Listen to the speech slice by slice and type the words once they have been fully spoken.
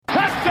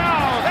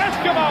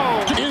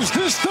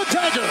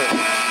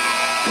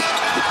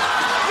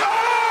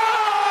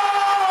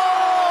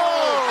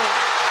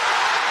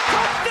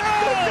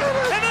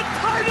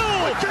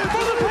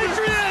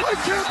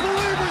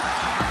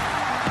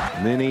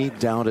Many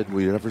doubted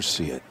we'd ever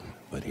see it,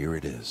 but here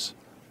it is.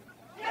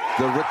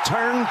 The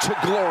return to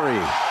glory.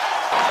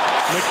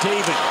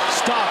 McDavid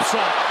stops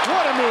up.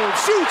 What a move.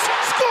 Shoots.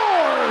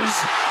 Scores!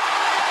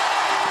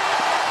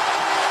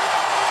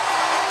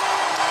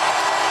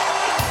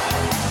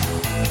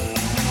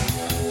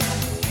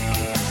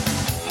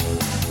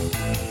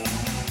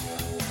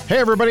 Hey,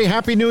 everybody.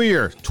 Happy New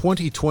Year,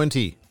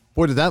 2020.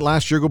 Boy, did that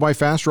last year go by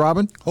fast,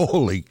 Robin?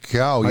 Holy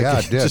cow, yeah,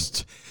 it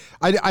did.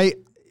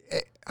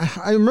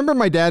 I remember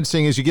my dad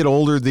saying as you get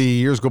older, the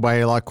years go by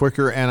a lot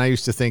quicker, and I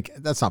used to think,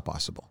 that's not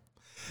possible.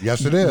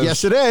 Yes, it is.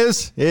 Yes, it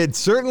is. It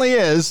certainly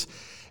is.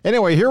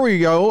 Anyway, here we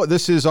go.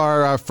 This is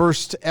our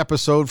first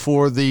episode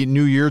for the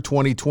new year,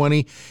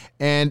 2020,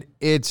 and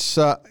it's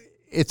a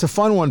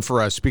fun one for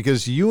us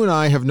because you and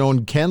I have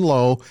known Ken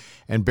Lowe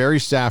and Barrie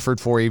Stafford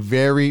for a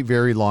very,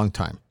 very long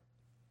time.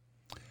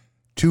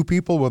 Two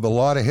people with a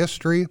lot of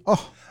history,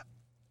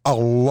 a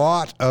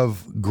lot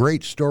of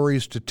great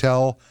stories to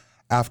tell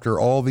after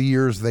all the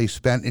years they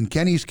spent, in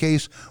Kenny's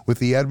case, with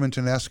the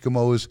Edmonton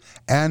Eskimos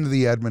and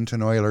the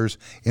Edmonton Oilers.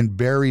 In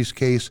Barrie's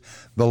case,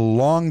 the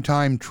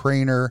longtime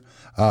trainer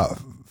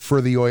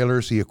for the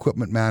Oilers, the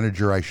equipment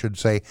manager, I should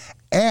say,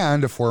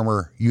 and a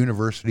former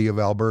University of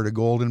Alberta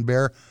Golden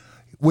Bear.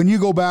 When you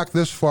go back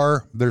this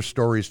far, there's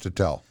stories to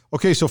tell.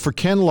 Okay, so for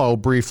Ken Lowe,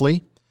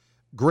 briefly,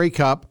 Grey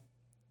Cup,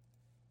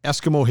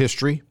 Eskimo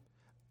history,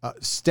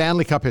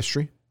 Stanley Cup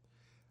history.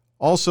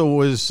 Also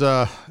was,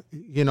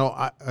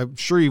 I'm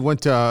sure he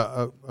went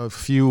to a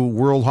few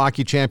World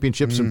Hockey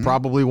Championships and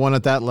probably won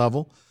at that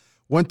level.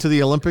 Went to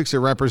the Olympics. It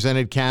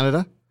represented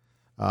Canada.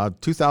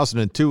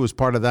 2002 was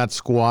part of that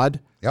squad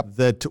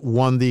that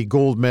won the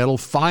gold medal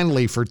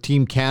finally for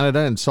Team Canada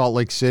in Salt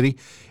Lake City.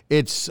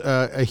 It's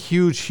a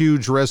huge,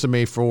 huge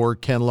resume for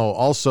Ken Lowe.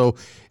 Also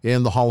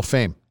in the Hall of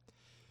Fame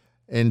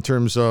in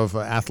terms of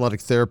athletic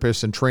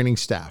therapists and training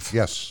staff.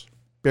 Yes.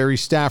 Barrie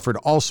Stafford,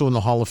 also in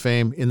the Hall of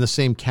Fame in the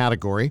same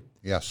category.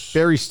 Yes.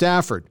 Barrie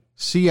Stafford,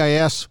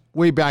 CIS,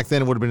 way back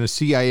then it would have been a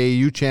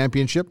CIAU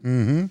championship.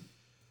 Mm-hmm.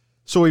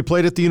 So he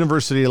played at the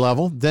university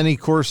level. Then, of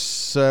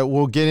course,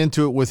 we'll get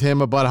into it with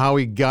him about how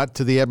he got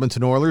to the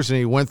Edmonton Oilers, and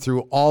he went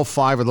through all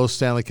 5 of those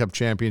Stanley Cup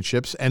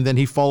championships. And then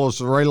he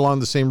follows right along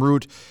the same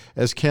route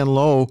as Ken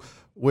Lowe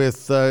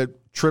with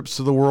trips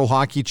to the World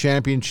Hockey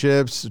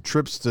Championships,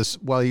 trips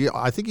to,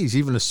 I think he's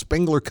even a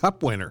Spengler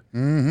Cup winner,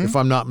 if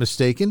I'm not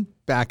mistaken,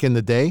 back in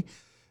the day.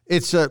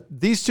 It's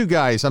these two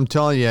guys, I'm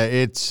telling you,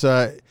 it's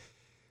a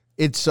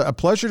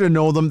pleasure to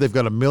know them. They've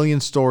got a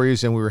million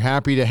stories, and we were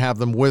happy to have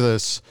them with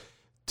us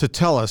to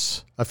tell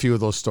us a few of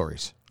those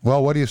stories.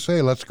 Well, what do you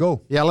say? Let's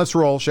go. Yeah, let's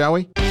roll, shall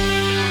we?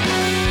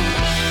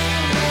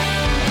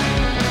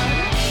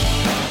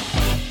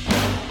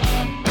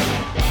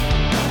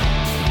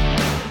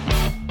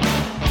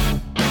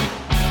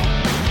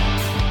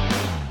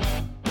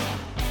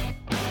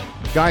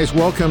 Guys,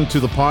 welcome to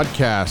the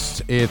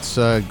podcast. It's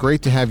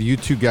great to have you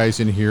two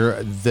guys in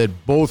here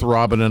that both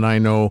Robin and I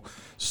know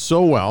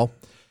so well.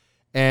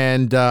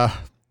 And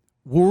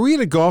were we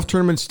at a golf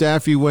tournament,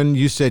 Staffy, when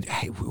you said,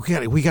 "Hey,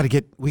 we got to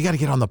get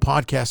on the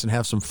podcast and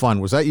have some fun"?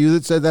 Was that you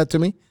that said that to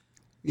me?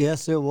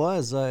 Yes, it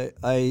was.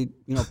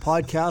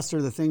 Podcasts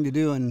are the thing to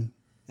do,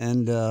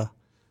 and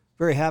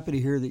very happy to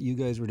hear that you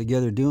guys were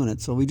together doing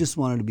it. So we just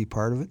wanted to be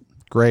part of it.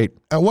 Great.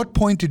 At what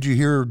point did you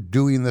hear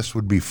doing this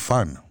would be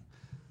fun?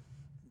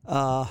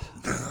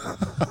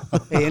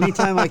 Hey,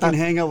 anytime I can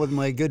hang out with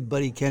my good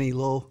buddy Kenny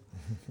Lowe,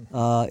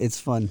 it's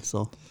fun.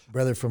 So,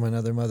 brother from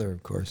another mother,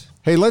 of course.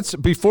 Hey,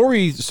 before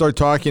we start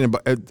talking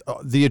about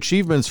the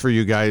achievements for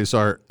you guys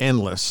are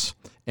endless,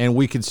 and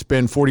we could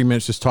spend 40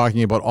 minutes just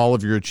talking about all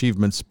of your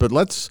achievements. But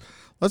let's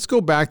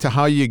go back to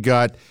how you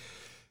got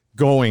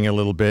going a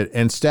little bit.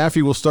 And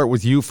Staffy, we'll start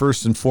with you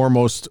first and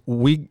foremost.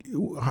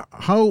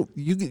 How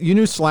you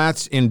knew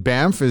Slats in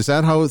Banff? Is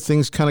that how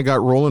things kind of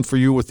got rolling for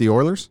you with the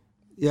Oilers?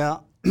 Yeah.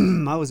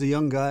 I was a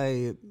young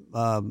guy.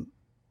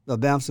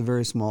 Banff's a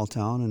very small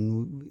town,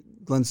 and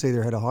Glen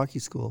Sather had a hockey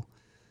school.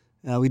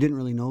 We didn't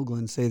really know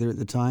Glen Sather at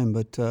the time,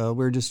 but we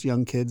were just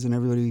young kids,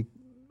 and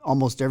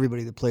almost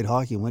everybody that played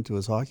hockey went to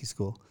his hockey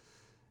school.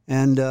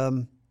 And,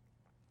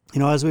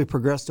 as we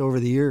progressed over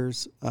the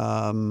years,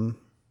 I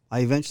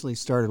eventually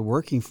started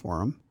working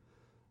for him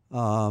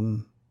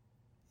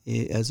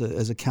as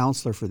a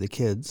counselor for the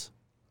kids.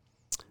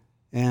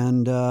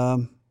 And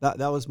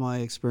that was my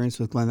experience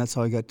with Glenn. That's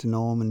how I got to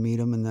know him and meet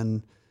him. And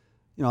then,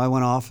 I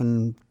went off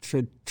and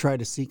tried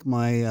to seek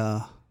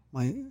my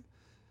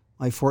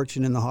my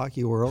fortune in the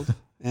hockey world.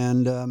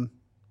 And I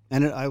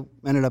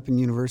ended up in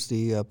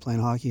university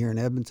playing hockey here in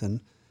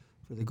Edmonton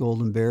for the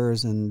Golden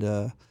Bears. And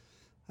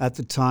at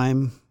the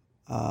time,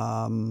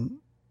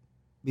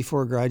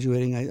 before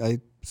graduating, I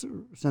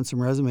sent some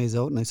resumes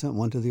out, and I sent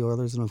one to the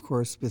Oilers. And, of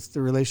course, with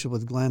the relationship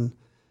with Glenn,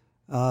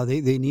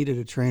 they needed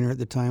a trainer at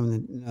the time,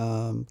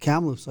 the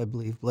Kamloops, I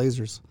believe,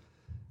 Blazers.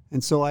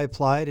 And so I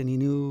applied, and he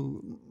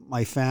knew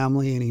my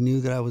family, and he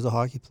knew that I was a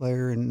hockey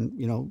player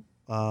and,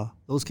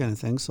 those kind of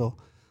things. So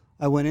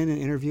I went in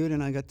and interviewed,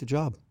 and I got the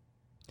job.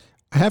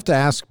 I have to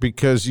ask,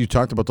 because you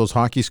talked about those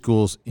hockey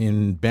schools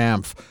in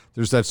Banff.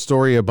 There's that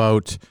story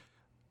about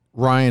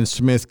Ryan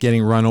Smith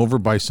getting run over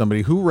by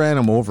somebody. Who ran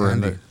him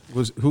over?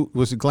 Was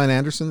it Glenn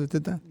Anderson that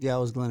did that? Yeah, it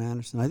was Glenn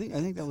Anderson. I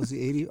think that was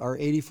our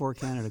 84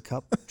 Canada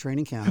Cup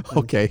training camp. And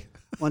Okay.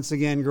 once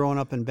again, growing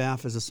up in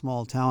Banff as a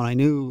small town, I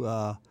knew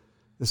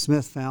the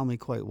Smith family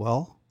quite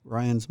well,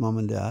 Ryan's mom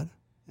and dad.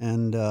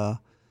 And I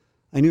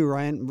knew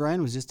Ryan.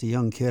 Ryan was just a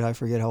young kid. I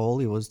forget how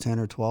old he was, 10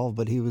 or 12,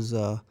 but he was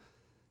a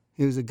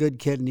good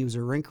kid, and he was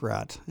a rink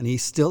rat. And he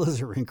still is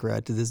a rink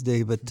rat to this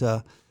day.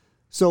 But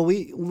so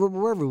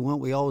wherever we went,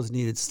 we always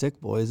needed stick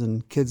boys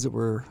and kids that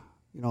were,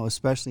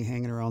 especially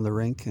hanging around the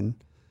rink. And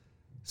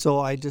so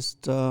I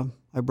just I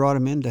brought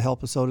him in to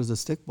help us out as a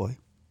stick boy.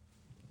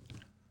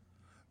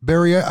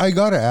 Barrie, I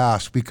got to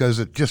ask, because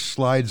it just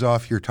slides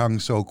off your tongue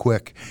so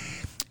quick.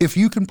 If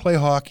you can play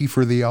hockey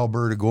for the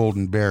Alberta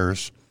Golden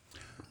Bears,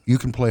 you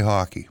can play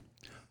hockey.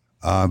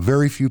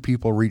 Very few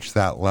people reach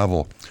that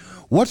level.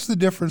 What's the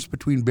difference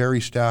between Barrie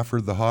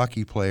Stafford, the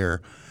hockey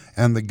player,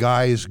 and the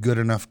guys good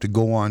enough to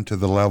go on to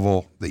the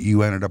level that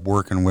you ended up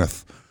working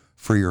with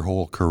for your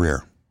whole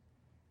career?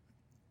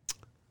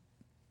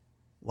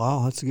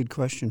 Wow, that's a good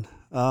question.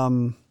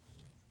 I'm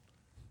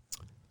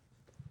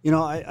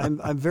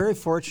very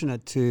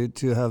fortunate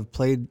to have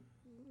played.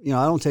 I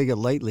don't take it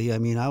lightly. I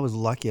mean, I was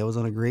lucky. I was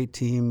on a great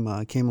team.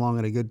 Came along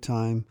at a good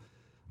time.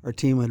 Our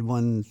team had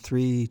won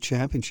 3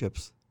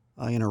 championships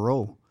in a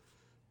row.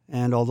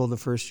 And although the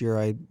first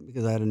year,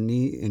 because I had a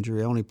knee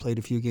injury, I only played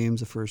a few games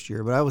the first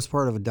year. But I was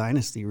part of a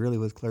dynasty, really,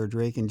 with Claire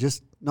Drake, and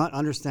just not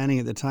understanding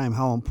at the time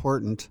how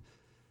important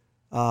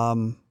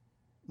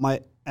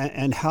what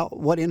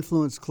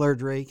influence Claire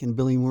Drake and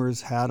Billy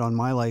Moores had on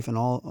my life and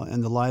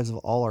the lives of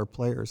all our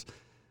players.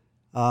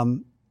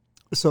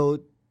 So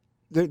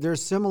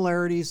there's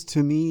similarities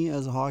to me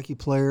as a hockey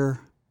player.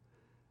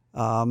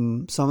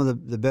 Some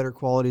of the better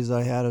qualities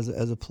I had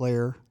as a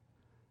player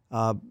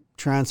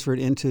transferred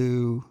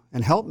into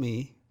and helped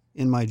me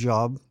in my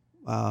job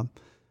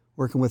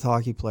working with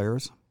hockey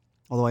players.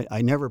 Although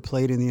I never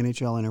played in the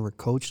NHL, I never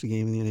coached a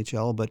game in the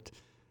NHL, but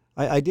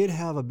I did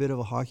have a bit of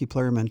a hockey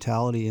player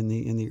mentality in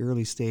the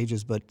early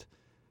stages. But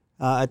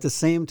at the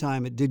same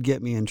time, it did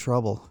get me in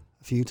trouble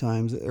a few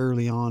times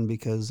early on,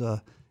 because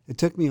it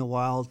took me a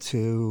while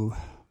to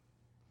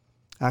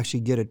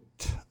actually get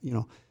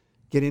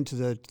into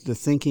the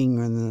thinking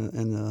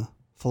and the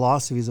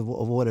philosophies of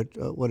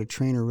what a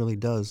trainer really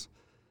does.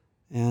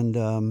 And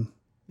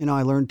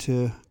I learned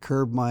to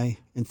curb my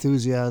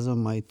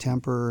enthusiasm, my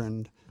temper,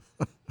 and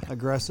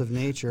aggressive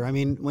nature. I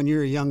mean, when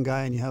you're a young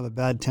guy and you have a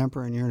bad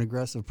temper and you're an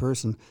aggressive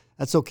person,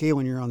 that's okay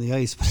when you're on the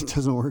ice, but it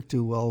doesn't work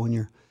too well when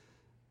you're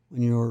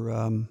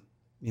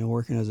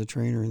working as a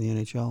trainer in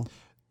the NHL.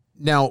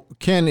 Now,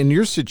 Ken, in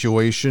your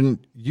situation,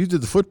 you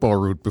did the football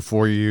route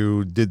before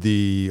you did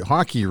the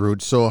hockey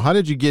route. So how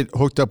did you get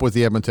hooked up with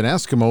the Edmonton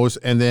Eskimos?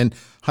 And then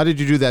how did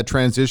you do that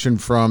transition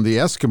from the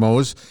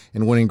Eskimos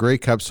and winning Grey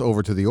Cups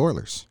over to the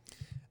Oilers?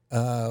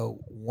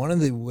 One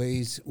of the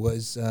ways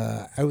was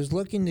I was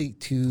looking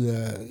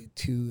to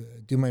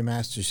do my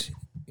master's.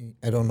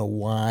 I don't know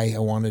why I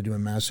wanted to do a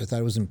master's. I thought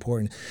it was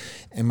important.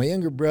 And my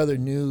younger brother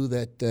knew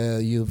that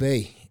U of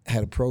A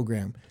had a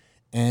program.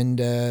 And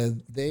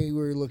they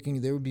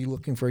would be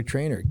looking for a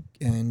trainer.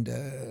 And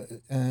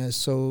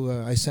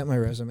so I sent my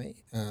resume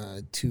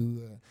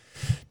to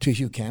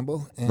Hugh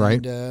Campbell. And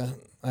right.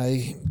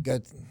 I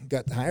got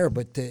the hire.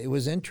 But it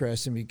was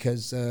interesting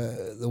because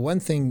the one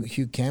thing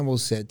Hugh Campbell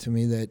said to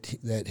me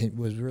that he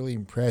was really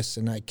impressed,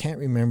 and I can't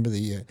remember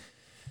the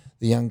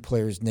young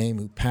player's name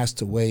who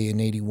passed away in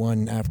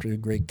 '81 after the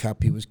Grey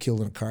Cup. He was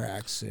killed in a car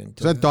accident.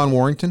 Is that Don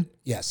Warrington?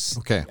 Yes.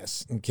 Okay.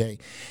 Yes. Okay.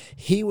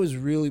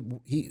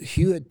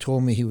 Hugh had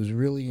told me he was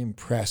really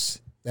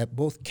impressed that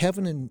both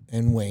Kevin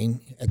and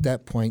Wayne, at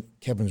that point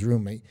Kevin's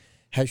roommate,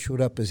 had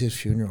showed up at his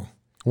funeral.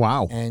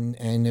 Wow. And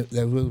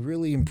that was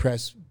really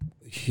impressed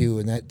Hugh,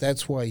 and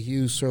that's why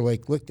Hugh sort of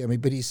like looked at me.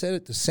 But he said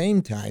at the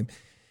same time,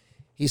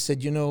 he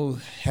said,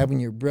 having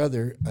your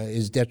brother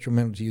is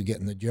detrimental to you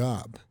getting the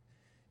job.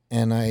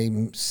 And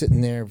I'm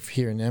sitting there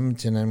here in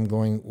Edmonton, I'm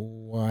going,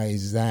 why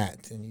is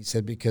that? And he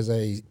said, because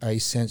I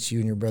sense you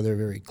and your brother are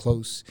very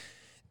close.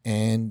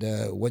 And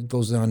what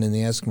goes on in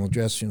the Eskimo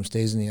dressing room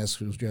stays in the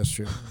Eskimo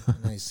dressing room.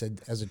 And I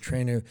said, as a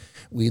trainer,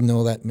 we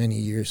know that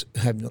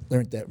have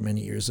learned that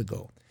many years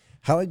ago.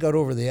 How I got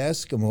over the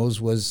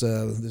Eskimos was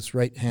this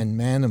right-hand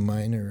man of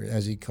mine, or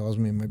as he calls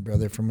me, my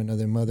brother from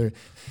another mother.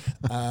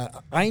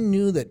 I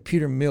knew that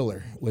Peter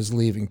Miller was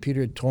leaving.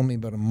 Peter had told me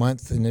about a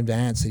month in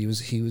advance that he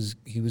was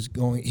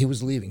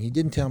leaving. He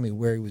didn't tell me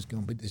where he was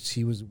going, but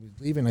he was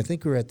leaving. I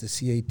think we were at the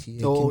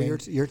CATA. Oh,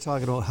 you're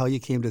talking about how you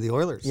came to the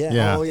Oilers.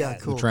 Yeah. Oh, yeah,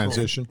 cool. The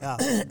transition. Cool.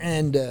 Yeah.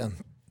 And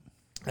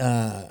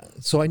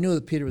so I knew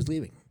that Peter was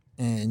leaving,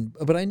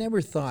 but I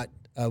never thought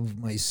of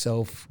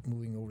myself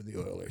moving over to the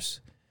Oilers.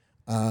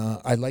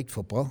 I liked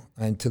football,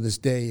 and to this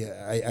day,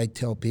 I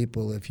tell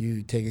people if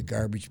you take a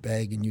garbage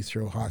bag and you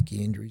throw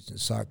hockey injuries and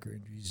soccer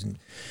injuries and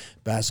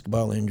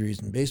basketball injuries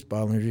and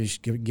baseball injuries,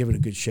 give it a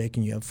good shake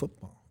and you have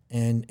football.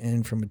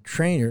 And from a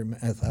trainer,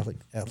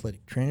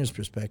 athletic trainer's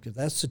perspective,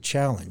 that's a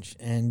challenge.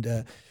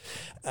 And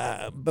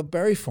but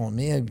Barrie phoned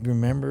me. I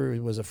remember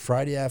it was a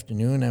Friday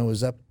afternoon. I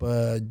was up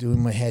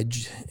doing my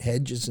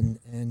hedges,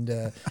 and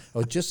I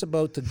was just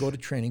about to go to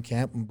training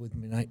camp with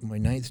my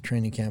ninth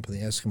training camp with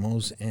the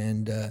Eskimos.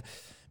 And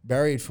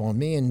Barrie had phoned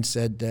me and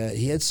said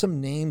he had some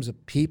names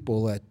of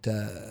people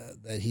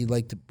that he'd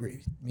like to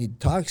me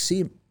talk,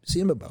 see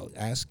him about.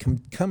 Ask him,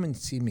 come and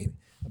see me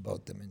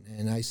about them.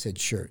 And I said,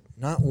 sure.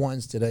 Not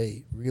once did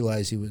I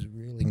realize he was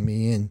reeling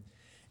me in.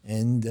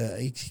 And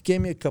he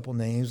gave me a couple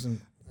names, and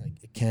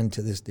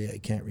to this day, I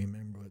can't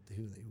remember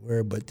who they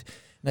were. But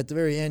at the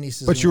very end, he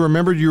says... But you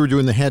remembered you were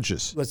doing the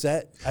hedges. What's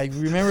that? I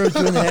remember I was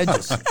doing the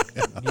hedges.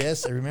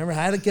 Yes, I remember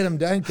how to get them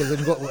done, because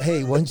I'd go,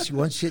 hey, once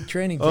you hit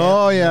training camp,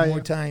 one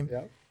more time.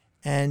 Yeah.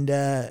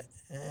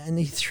 And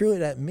he threw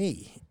it at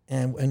me.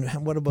 And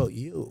what about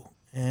you?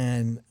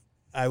 And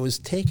I was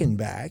taken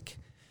back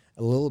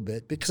a little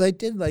bit, because I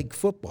did like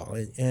football.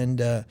 And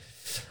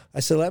I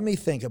said, let me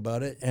think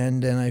about it.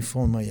 And then I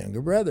phoned my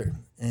younger brother.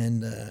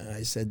 And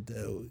I said,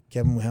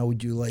 Kevin, how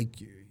would you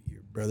like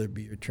your brother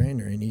be your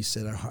trainer? And he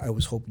said, I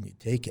was hoping you'd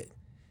take it.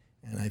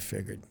 And I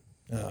figured,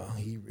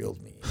 he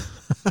reeled me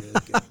in. Really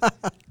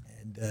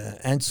good.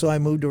 And so I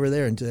moved over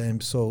there, and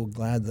I'm so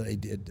glad that I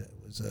did. It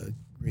was a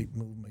great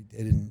move I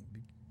did. And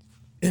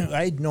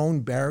I had known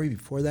Barrie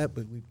before that,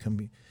 but we've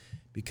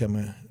become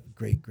a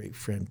great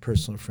friend,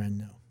 personal friend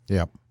now.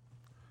 Yeah.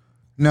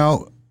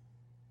 Now,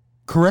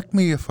 correct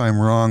me if I'm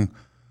wrong,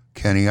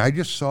 Kenny. I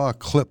just saw a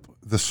clip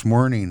this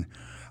morning.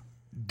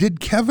 Did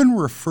Kevin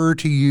refer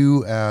to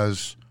you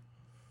as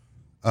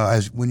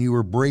when you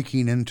were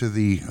breaking into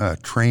the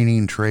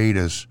training trade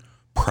as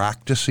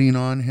practicing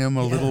on him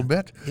a little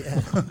bit?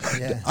 Yeah.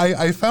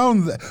 I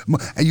found that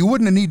you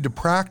wouldn't need to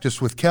practice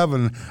with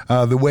Kevin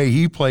the way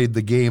he played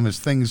the game as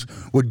things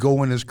would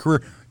go in his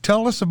career.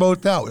 Tell us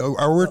about that.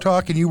 Are we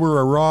talking you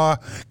were a raw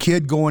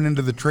kid going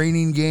into the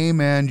training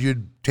game and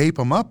you'd tape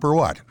him up, or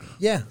what?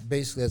 Yeah,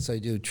 basically that's what I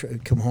do.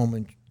 Come home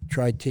and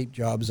try tape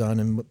jobs on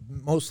him,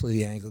 mostly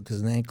the ankle,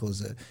 because an ankle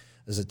is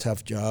a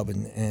tough job,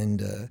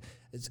 and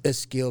it's a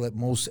skill that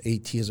most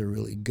ATs are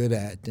really good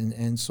at.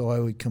 And so I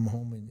would come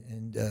home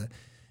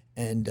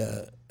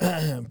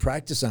and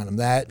practice on him,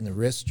 that and the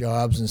wrist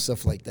jobs and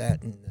stuff like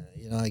that. And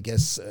I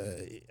guess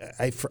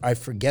I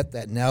forget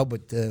that now,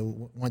 but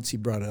once he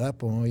brought it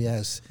up, oh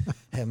yes,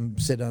 have him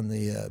sit on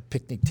the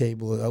picnic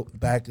table out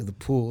back of the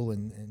pool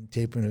and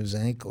taping his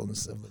ankle and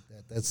stuff like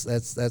that.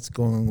 That's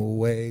going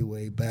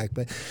way back.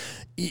 But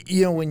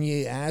when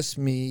you ask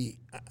me,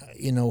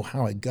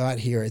 how I got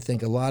here, I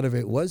think a lot of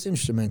it was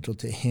instrumental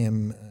to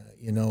him.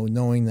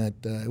 Knowing that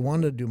I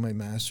wanted to do my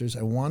master's,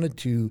 I wanted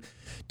to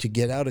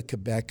get out of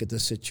Quebec at the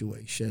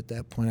situation. At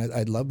that point,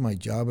 I loved my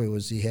job. I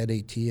was the head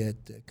AT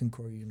at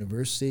Concordia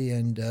University,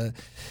 and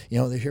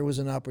here was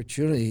an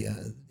opportunity,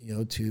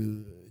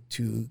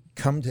 to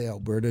come to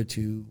Alberta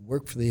to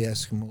work for the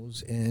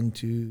Eskimos and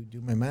to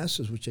do my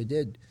master's, which I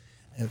did.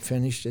 I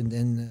finished, and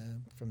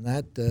then from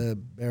that,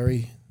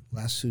 Barrie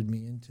lassoed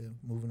me into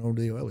moving over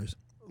to the Oilers.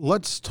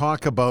 Let's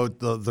talk about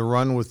the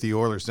run with the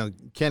Oilers. Now,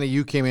 Kenny,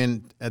 you came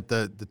in at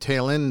the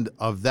tail end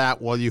of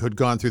that while you had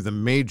gone through the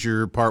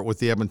major part with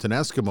the Edmonton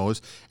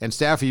Eskimos. And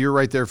Staffy, you're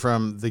right there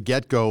from the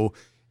get-go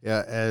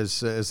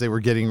as they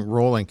were getting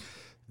rolling.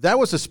 That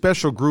was a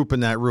special group in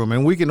that room.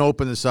 And we can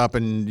open this up,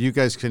 and you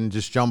guys can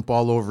just jump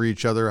all over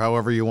each other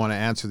however you want to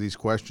answer these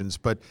questions.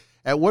 But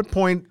at what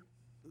point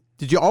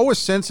did you always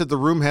sense that the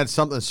room had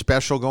something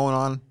special going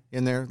on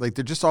in there? Like,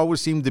 there just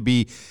always seemed to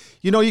be,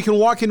 you can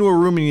walk into a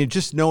room and you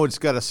just know it's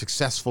got a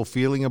successful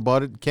feeling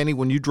about it. Kenny,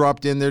 when you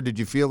dropped in there, did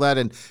you feel that?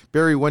 And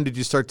Barrie, when did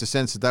you start to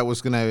sense that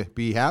was going to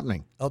be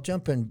happening? I'll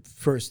jump in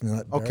first and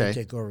let Barrie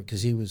take over,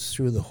 because he was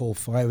through the whole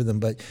 5 of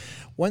them. But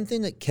one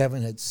thing that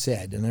Kevin had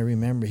said, and I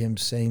remember him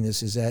saying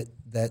this, is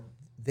that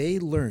they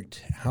learned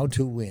how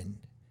to win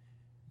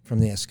from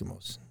the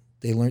Eskimos.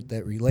 They learned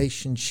that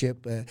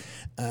relationship.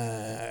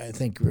 I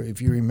think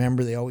if you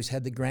remember, they always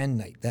had the grand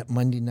night, that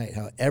Monday night,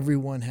 how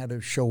everyone had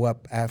to show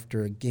up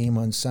after a game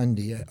on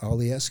Sunday. All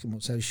the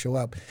Eskimos had to show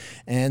up.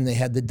 And they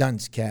had the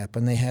dunce cap,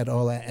 and they had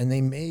all that. And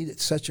they made it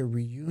such a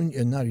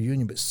reunion, not a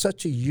union, but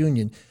such a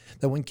union,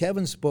 that when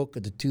Kevin spoke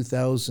at the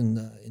 2000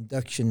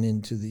 induction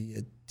into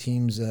the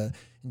team's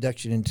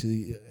induction into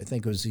the, I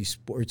think it was the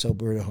Sports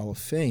Alberta Hall of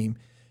Fame,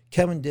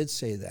 Kevin did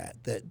say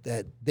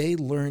that they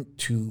learned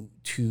to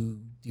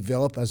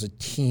develop as a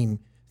team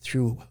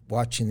through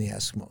watching the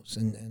Eskimos,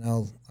 and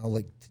I'll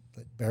let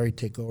Barrie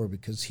take over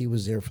because he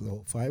was there for the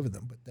whole 5 of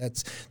them. But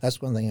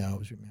that's one thing I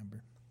always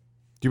remember.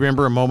 Do you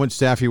remember a moment,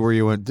 Staffy, where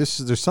you went,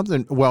 there's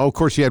something? Well, of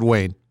course you had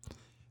Wayne,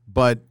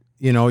 but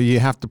you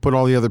have to put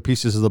all the other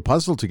pieces of the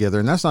puzzle together,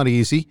 and that's not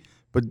easy.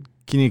 But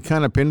can you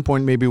kind of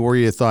pinpoint maybe where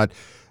you thought,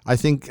 I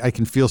think I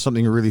can feel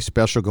something really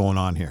special going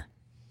on here?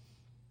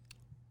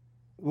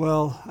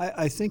 Well,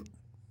 I think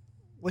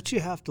what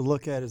you have to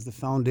look at is the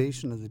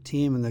foundation of the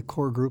team and the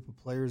core group of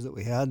players that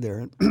we had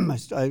there.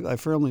 I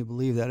firmly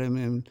believe that. I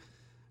mean,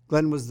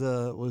 Glenn was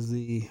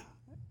the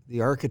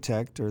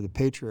architect or the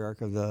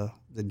patriarch of the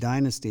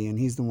dynasty, and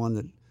he's the one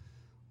that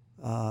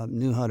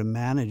knew how to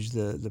manage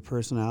the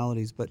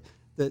personalities. But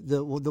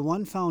the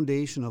one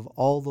foundation of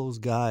all those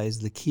guys,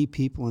 the key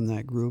people in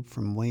that group,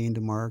 from Wayne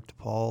to Mark to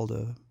Paul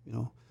to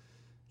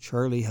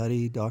Charlie,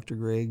 Huddy, Dr.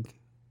 Greg,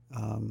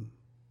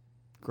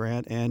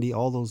 Grant, Andy,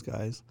 all those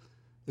guys,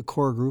 the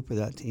core group of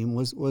that team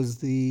was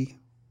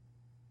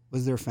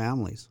their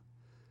families.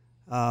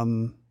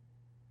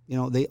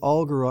 They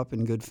all grew up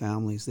in good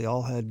families. They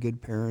all had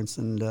good parents,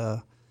 and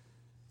at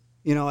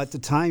the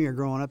time you're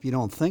growing up, you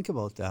don't think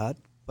about that,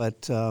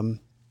 but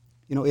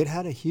it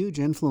had a huge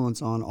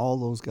influence on all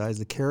those guys,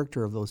 the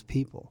character of those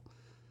people.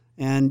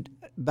 And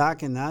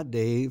back in that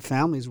day,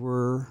 families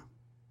were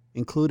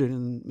included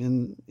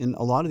in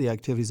a lot of the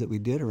activities that we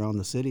did around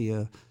the city.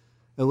 It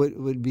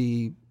would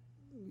be,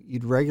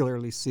 you'd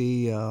regularly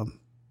see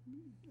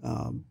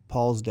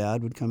Paul's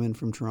dad would come in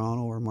from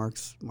Toronto, or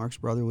Mark's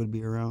brother would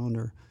be around,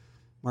 or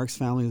Mark's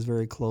family was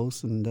very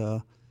close. And,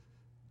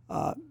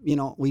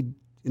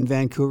 in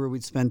Vancouver,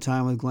 we'd spend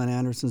time with Glenn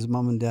Anderson's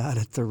mom and dad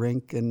at the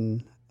rink.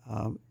 And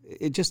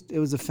it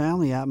was a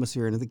family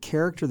atmosphere. And the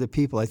character of the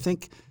people, I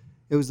think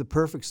it was the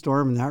perfect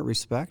storm in that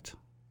respect.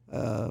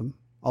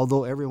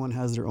 Although everyone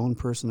has their own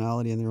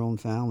personality and their own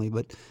family,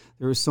 but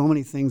there were so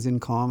many things in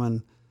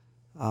common.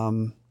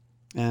 The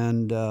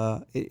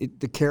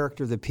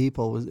character of the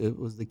people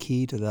was the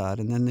key to that.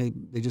 And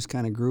then they just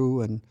kind of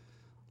grew and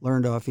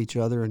learned off each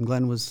other. And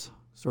Glenn was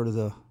sort of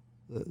the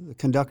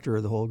conductor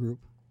of the whole group.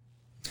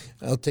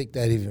 I'll take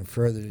that even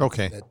further.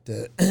 Okay.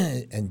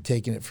 And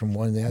taking it from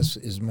one, that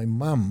is my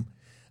mom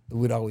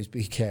would always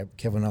be,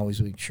 Kevin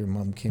always make sure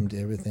Mom came to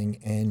everything.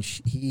 And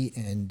she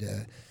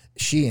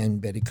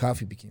and Betty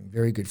Coffey became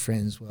very good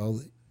friends.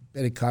 Well,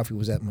 Betty Coffey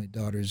was at my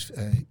daughter's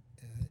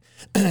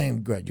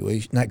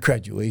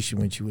graduation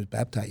when she was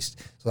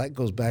baptized. So that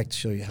goes back to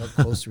show you how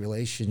close the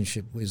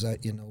relationship was.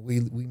 We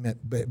met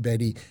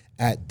Betty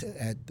at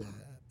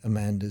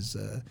Amanda's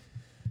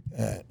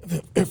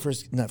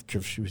first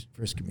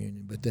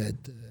communion, but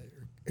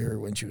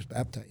when she was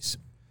baptized.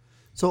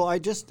 So I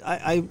just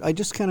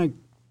kind of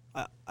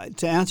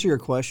to answer your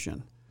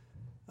question.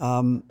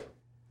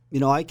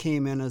 I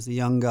came in as a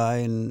young guy,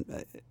 and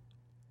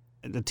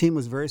the team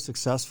was very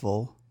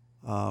successful.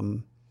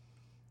 I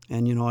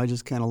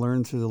just kind of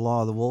learned through the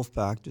law of the wolf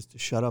pack just to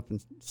shut up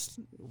and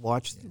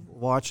watch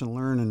and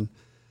learn.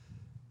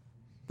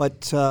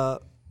 But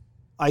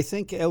I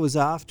think it was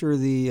after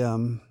the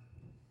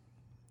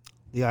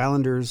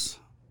Islanders,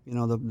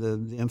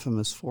 the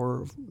infamous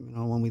 4,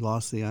 when we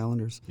lost the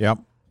Islanders. Yep.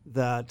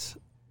 That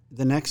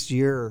the next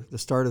year, the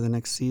start of the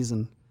next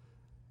season,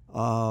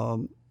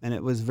 and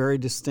it was very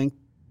distinct.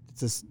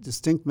 It's a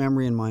distinct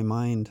memory in my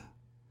mind.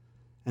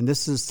 And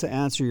this is to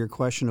answer your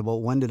question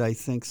about when did I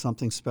think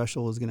something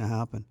special was going to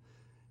happen.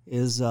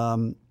 Is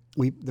the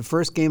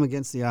first game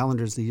against the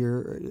Islanders the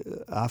year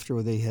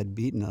after they had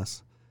beaten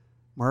us,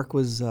 Mark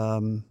was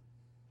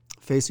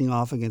facing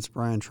off against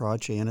Brian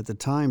Trottier, and at the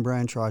time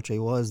Brian Trottier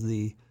was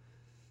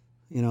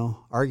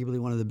arguably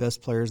one of the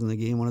best players in the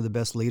game, one of the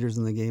best leaders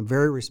in the game,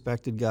 very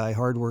respected guy,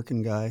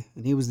 hardworking guy,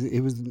 and he was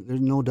there's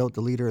no doubt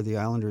the leader of the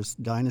Islanders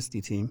dynasty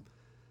team.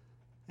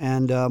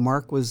 And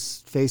Mark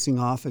was facing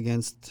off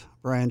against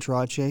Brian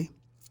Trottier,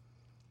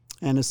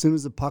 and as soon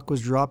as the puck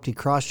was dropped, he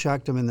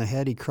cross-checked him in the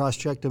head, he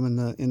cross-checked him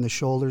in the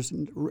shoulders,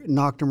 and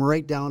knocked him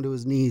right down to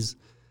his knees.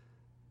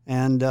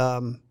 And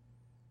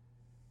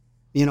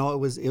it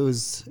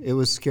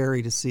was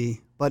scary to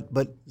see, but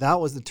that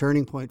was the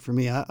turning point for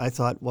me. I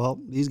thought, well,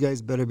 these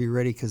guys better be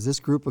ready, because this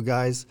group of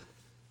guys,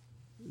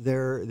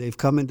 they've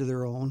come into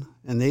their own,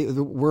 and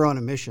we're on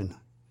a mission.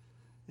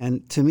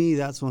 And to me,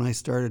 that's when I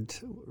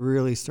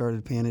really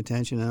started paying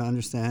attention and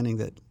understanding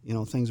that,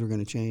 things were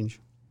going to change.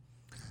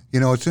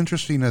 It's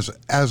interesting, as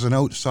an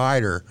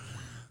outsider,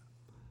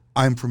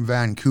 I'm from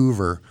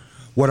Vancouver.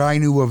 What I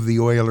knew of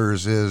the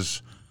Oilers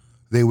is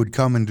they would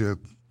come into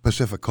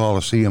Pacific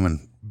Coliseum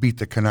and beat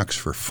the Canucks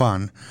for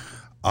fun.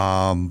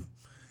 And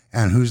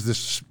who's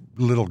this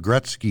little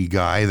Gretzky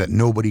guy that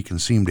nobody can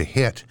seem to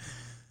hit?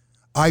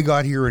 I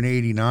got here in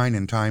 '89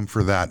 in time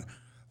for that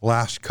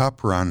last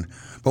cup run.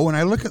 But when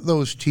I look at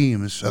those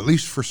teams, at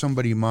least for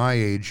somebody my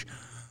age,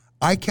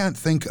 I can't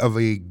think of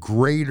a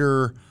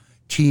greater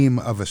team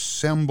of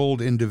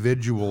assembled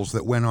individuals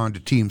that went on to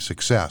team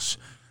success.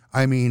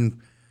 I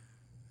mean,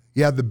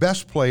 you had the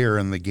best player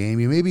in the game.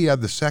 You maybe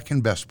had the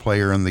second best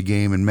player in the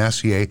game in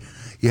Messier.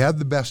 You had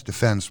the best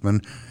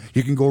defenseman.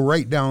 You can go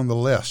right down the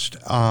list.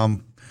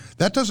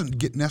 That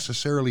doesn't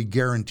necessarily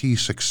guarantee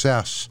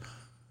success.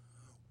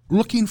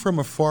 Looking from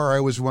afar,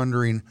 I was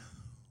wondering,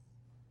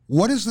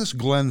 what is this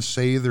Glenn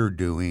Sather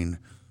doing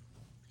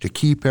to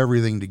keep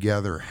everything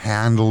together,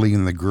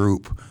 handling the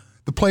group?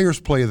 The players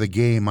play the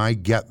game, I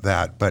get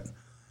that, but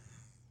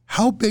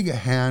how big a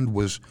hand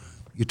was,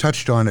 you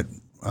touched on it,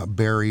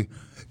 Barrie,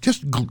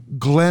 just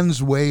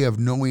Glenn's way of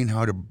knowing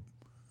how to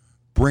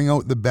bring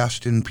out the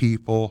best in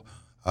people,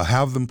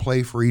 have them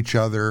play for each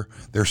other,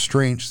 their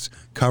strengths,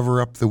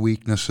 cover up the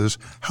weaknesses.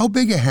 How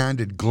big a hand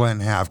did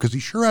Glenn have? Because he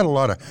sure had a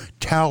lot of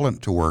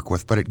talent to work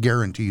with, but it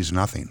guarantees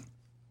nothing.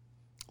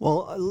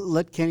 Well,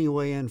 let Kenny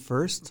weigh in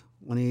first.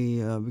 when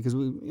he because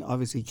we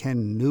obviously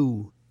Ken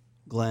knew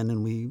Glenn,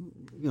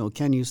 and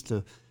Ken used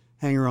to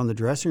hang around the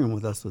dressing room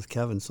with us with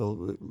Kevin.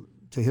 So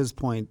to his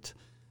point,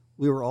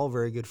 we were all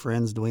very good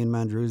friends. Dwayne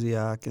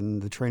Mandrusiak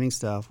and the training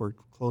staff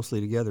worked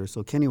closely together.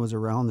 So Kenny was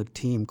around the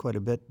team quite a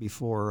bit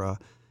before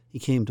he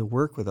came to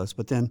work with us.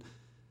 But then,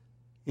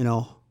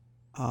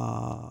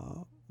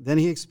 then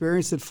he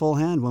experienced it full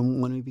hand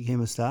when he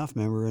became a staff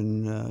member.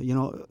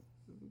 And,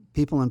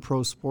 people in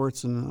pro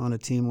sports and on a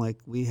team like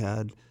we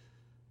had,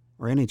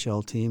 or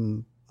NHL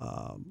team,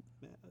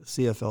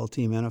 CFL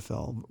team,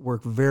 NFL,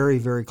 work very,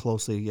 very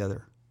closely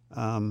together.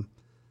 And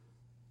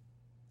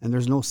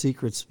there's no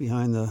secrets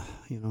behind the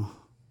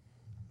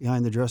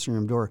dressing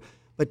room door.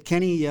 But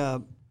Kenny,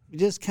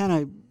 just kind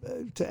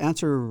of to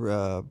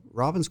answer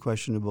Robin's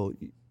question about,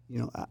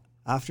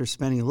 after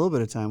spending a little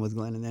bit of time with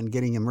Glenn and then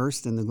getting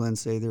immersed in the Glen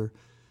Sather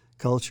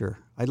culture,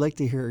 I'd like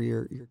to hear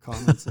your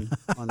comments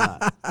on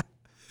that.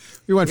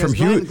 We went from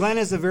Glenn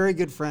is a very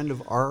good friend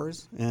of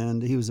ours,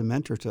 and he was a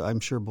mentor to, I'm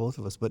sure, both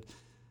of us. But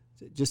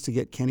just to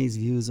get Kenny's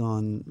views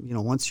on,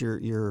 once you're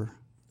in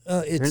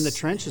the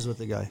trenches with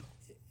the guy.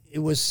 It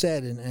was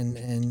said,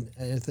 and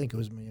I think it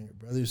was my younger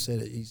brother who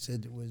said it. He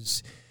said it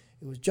was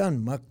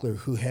John Muckler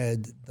who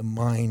had the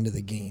mind of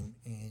the game,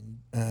 and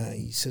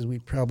he says we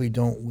probably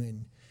don't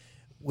win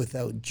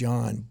without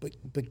John.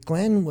 But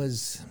Glenn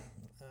was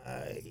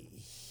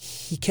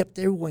he kept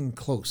everyone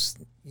close.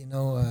 He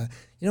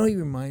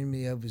reminded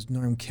me of his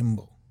Norm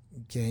Kimball.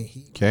 Okay,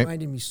 he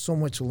reminded me so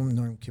much of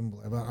Norm Kimball.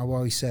 I've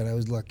always said I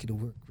was lucky to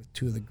work with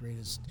two of the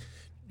greatest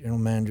general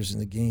managers in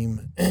the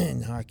game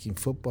in hockey and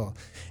football.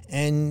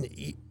 And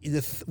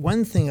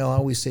one thing I'll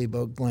always say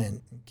about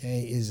Glenn,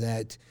 is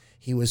that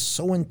he was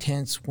so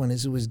intense when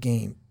it was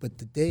game, but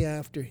the day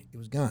after, it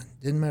was gone.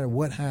 Didn't matter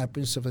what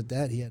happened, stuff like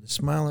that. He had a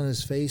smile on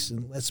his face,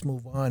 and let's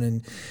move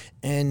on.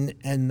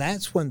 And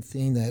that's one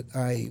thing that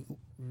I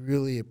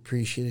really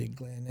appreciated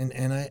Glenn.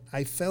 And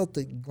I felt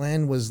that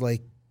Glenn was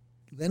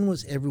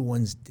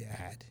everyone's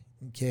dad.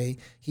 Okay,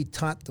 he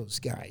taught those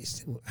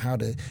guys how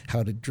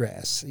to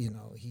dress.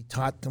 He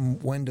taught them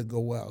when to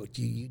go out.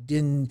 You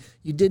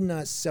did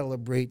not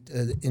celebrate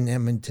in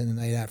Edmonton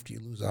the night after you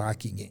lose a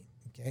hockey game.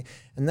 Okay,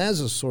 and that's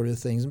the sort of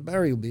things. And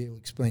Barrie will be able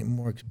to explain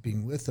more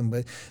being with them.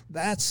 But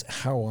that's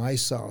how I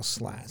saw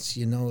Slats.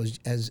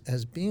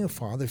 As being a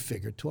father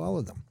figure to all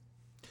of them.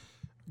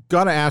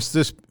 Got to ask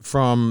this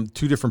from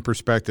two different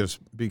perspectives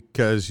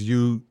because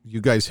you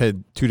guys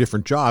had two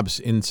different jobs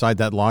inside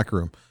that locker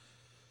room.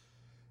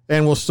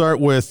 And we'll start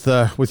with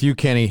you,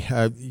 Kenny.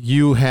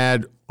 You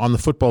had on the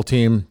football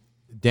team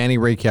Danny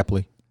Ray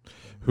Kepley,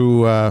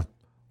 who,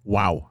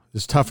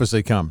 as tough as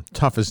they come,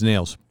 tough as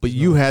nails. But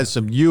you had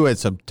some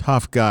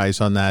tough guys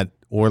on that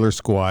Oilers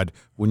squad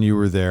when you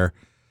were there.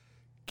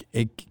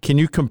 Can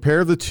you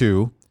compare the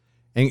two?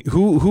 And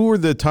who were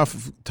the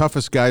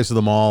toughest guys of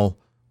them all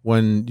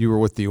when you were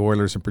with the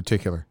Oilers in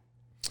particular?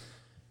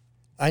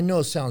 I know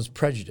it sounds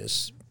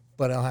prejudiced,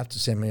 but I'll have to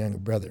say my younger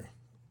brother.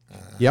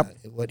 Yep.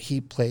 What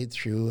he played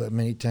through,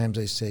 many times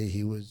I say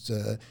he was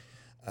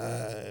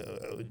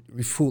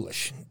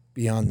foolish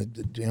beyond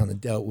the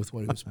doubt with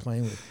what he was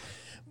playing with.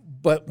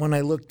 But when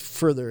I looked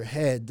further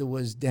ahead, there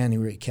was Danny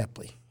Ray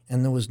Kepley,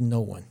 and there was no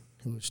one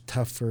who was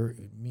tougher,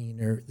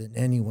 meaner than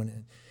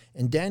anyone.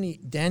 And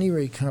Danny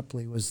Ray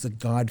Kepley was the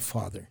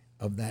godfather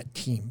of that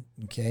team,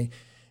 okay?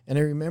 And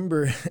I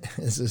remember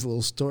there's this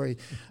little story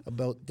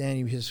about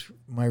Danny,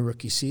 my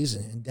rookie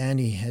season, and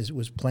Danny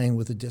was playing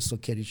with a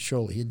dislocated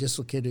shoulder. He had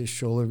dislocated his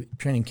shoulder at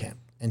training camp,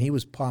 and he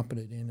was popping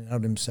it in and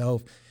out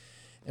himself.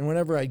 And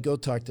whenever I'd go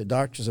talk to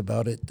doctors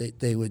about it,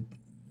 they would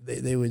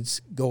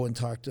go and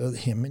talk to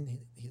him, and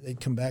they'd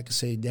come back and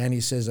say,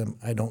 Danny says,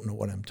 I don't know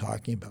what I'm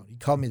talking about. He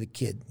called me the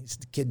kid. He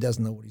said, the kid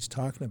doesn't know what he's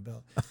talking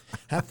about.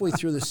 Halfway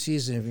through the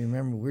season, if you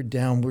remember, we're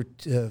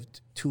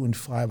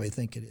 2-5, I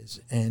think it is,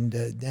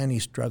 and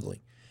Danny's struggling.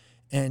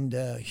 And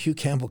Hugh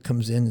Campbell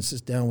comes in and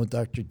sits down with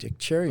Dr. Dick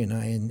Cherry and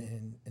I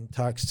and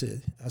talks to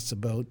us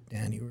about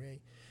Danny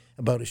Ray,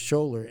 about his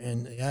shoulder.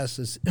 And he asks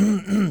us,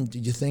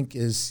 did you think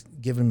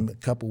give him a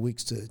couple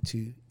weeks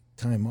to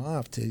time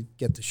off to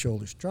get the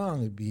shoulder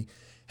strong would be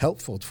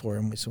helpful for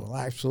him? We said, well,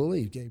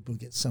 absolutely. You're able to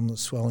get some of the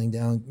swelling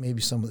down,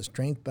 maybe some of the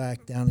strength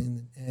back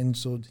down. And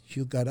so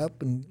Hugh got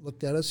up and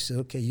looked at us. He said,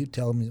 okay, you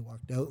tell him. He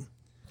walked out.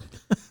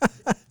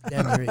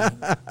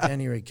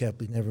 Danny Ray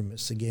Kepley never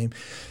missed a game.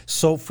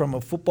 So from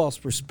a football's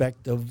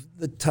perspective,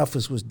 the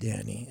toughest was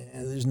Danny.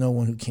 There's no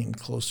one who came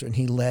closer, and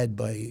he led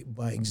by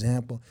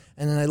example.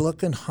 And then I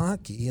look in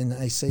hockey, and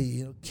I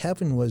say,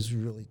 Kevin was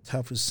really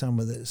tough with some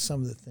of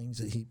the things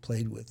that he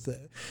played with.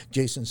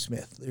 Jason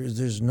Smith,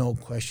 there's no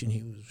question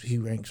he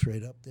ranks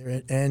right up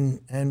there.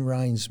 And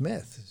Ryan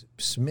Smith,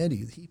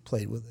 Smitty, he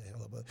played with a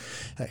hell of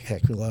a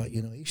heck of a lot.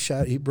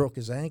 He broke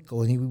his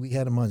ankle, and we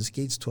had him on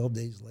skates 12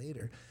 days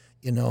later.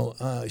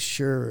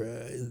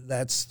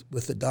 That's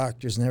with the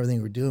doctors and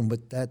everything we're doing,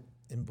 but that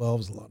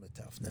involves a lot of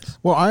toughness.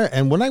 Well,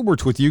 when I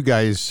worked with you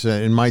guys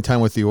in my time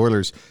with the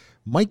Oilers,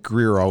 Mike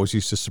Greer always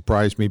used to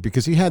surprise me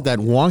because he had that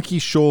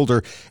wonky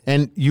shoulder,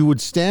 and you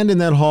would stand in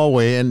that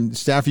hallway, and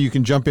Staffy, you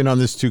can jump in on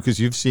this too because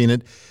you've seen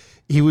it.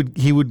 he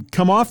would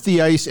come off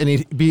the ice and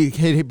he'd be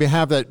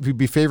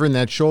favoring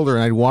that shoulder,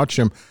 and I'd watch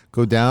him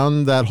go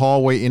down that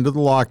hallway into the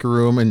locker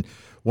room, and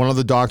one of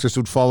the doctors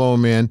would follow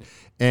him in,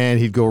 and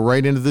he'd go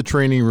right into the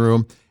training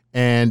room,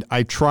 and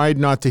I tried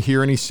not to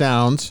hear any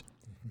sounds,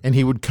 and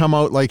he would come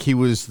out like he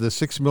was the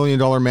 $6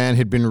 million man,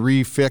 had been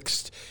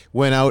refixed,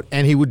 went out,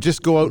 and he would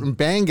just go out and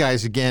bang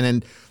guys again,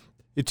 and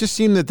it just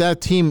seemed that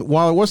team,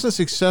 while it wasn't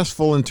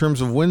successful in terms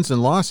of wins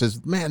and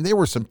losses, man, there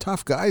were some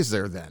tough guys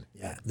there then.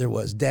 Yeah, there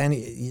was.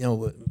 Danny,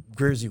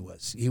 Gersey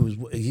was.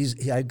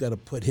 I've got to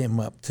put him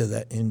up to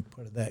that in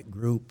part of that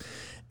group,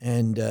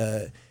 and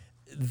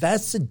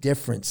that's the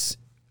difference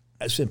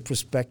as in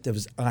perspective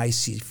as I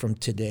see from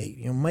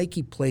today.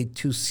 Mikey played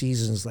 2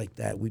 seasons like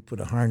that. We put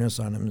a harness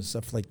on him and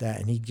stuff like that,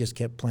 and he just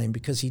kept playing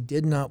because he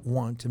did not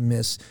want to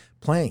miss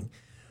playing.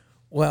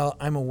 Well,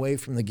 I'm away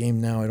from the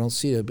game now. I don't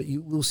see it, but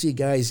you will see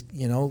guys,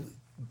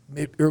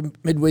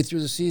 midway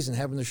through the season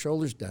having their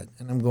shoulders done,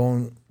 and I'm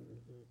going,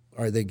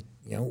 are they,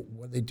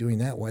 what are they doing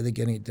that? Why are they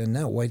getting it done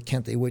now? Why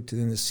can't they wait till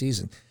the end of the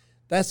season?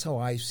 That's how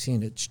I've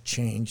seen it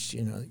change.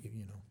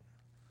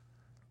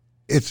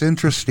 It's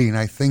interesting.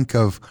 I think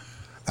of,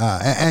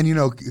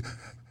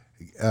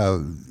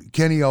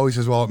 Kenny always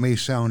says, well, it may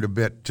sound a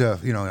bit,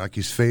 like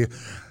he's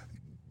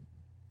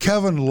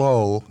Kevin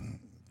Lowe.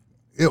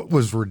 It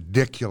was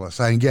ridiculous.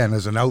 Again,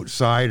 as an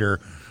outsider,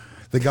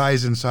 the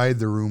guys inside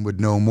the room would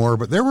know more,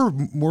 but there were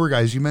more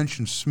guys. You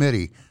mentioned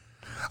Smitty.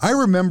 I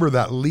remember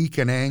that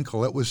leaking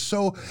ankle. It was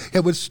still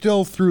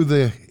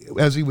through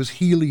as he was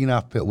healing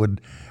up,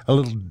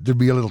 there'd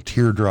be a little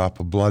teardrop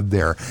of blood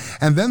there.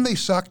 And then they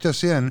sucked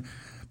us in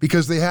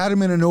because they had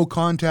him in a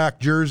no-contact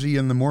jersey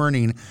in the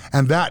morning,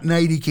 and that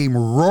night he came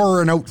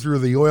roaring out through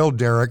the oil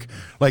derrick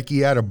like he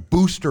had a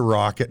booster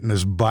rocket in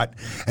his butt.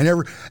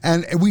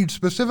 And we'd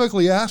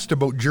specifically asked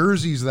about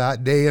jerseys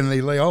that day, and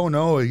they oh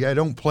no, I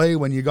don't play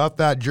when you got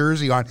that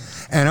jersey on.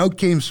 And out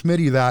came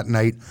Smitty that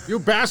night. You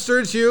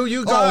bastards,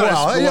 you got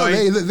us,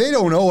 boy. They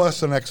don't owe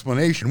us an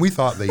explanation. We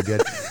thought they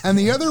did. And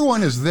the other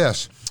one is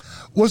this.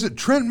 Was it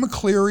Trent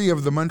McCleary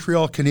of the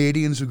Montreal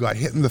Canadiens who got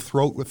hit in the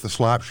throat with the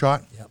slap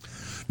shot? Yep.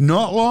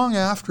 Not long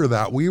after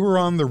that, we were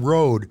on the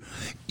road.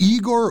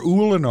 Igor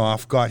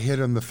Ulanov got hit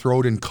in the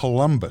throat in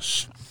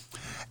Columbus.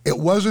 It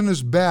wasn't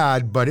as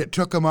bad, but it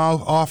took him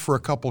off for a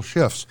couple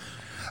shifts.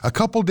 A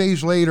couple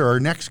days later, our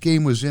next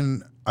game was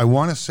in, I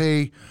want to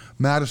say,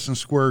 Madison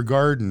Square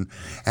Garden,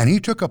 and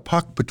he took a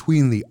puck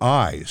between the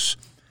eyes.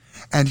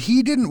 And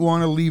he didn't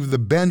want to leave the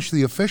bench.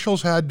 The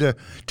officials had to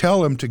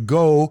tell him to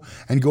go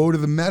to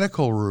the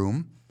medical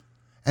room,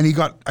 and he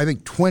got, I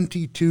think,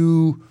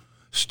 22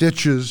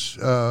 stitches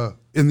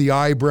in the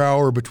eyebrow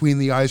or between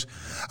the eyes.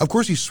 Of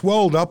course, he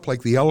swelled up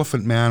like the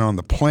Elephant Man on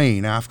the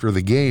plane after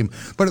the game.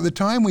 But at the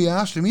time we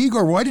asked him,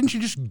 Igor, why didn't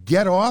you just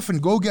get off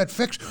and go get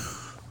fixed?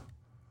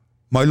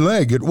 My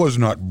leg, it was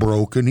not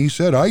broken. He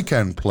said, I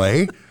can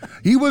play.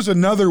 He was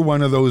another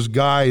one of those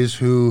guys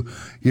who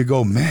you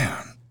go, man,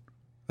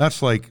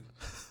 that's like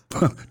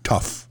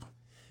tough.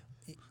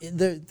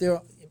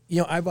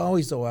 I've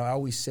always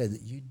said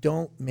that you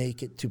don't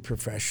make it to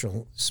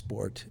professional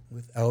sport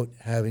without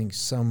having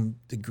some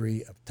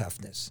degree of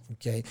toughness,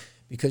 okay?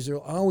 Because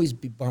there'll always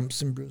be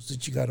bumps and bruises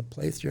that you got to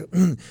play through.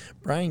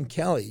 Brian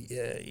Kelly,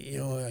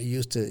 I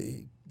used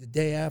to, the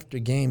day after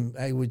game,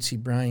 I would see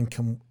Brian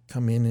come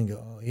in and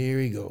go, oh, here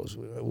he goes.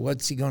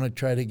 What's he going to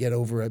try to get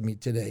over at me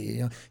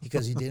today?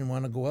 Because he didn't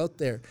want to go out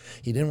there.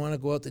 He didn't want to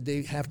go out the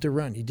day have to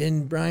run.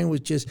 Brian was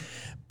just,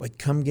 but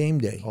come game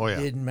day, it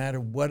didn't matter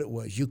what it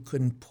was. You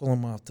couldn't pull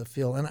him off the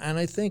field. And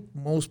I think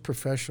most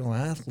professional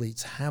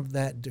athletes have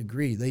that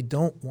degree. They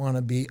don't want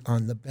to be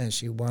on the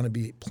bench. You want to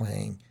be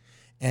playing.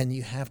 And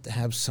you have to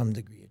have some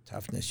degree of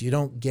toughness. You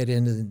don't get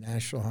into the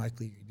National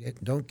Hockey League.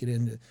 Don't get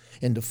into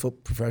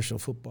professional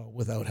football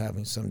without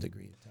having some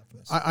degree of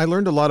toughness. I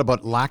learned a lot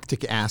about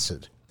lactic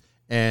acid,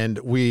 and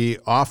we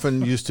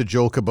often used to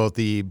joke about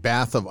the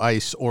bath of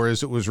ice, or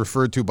as it was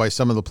referred to by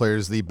some of the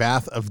players, the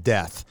bath of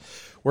death,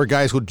 where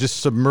guys would just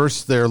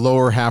submerge their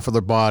lower half of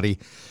their body,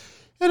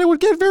 and it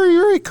would get very,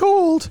 very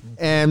cold.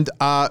 And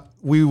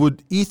we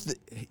would,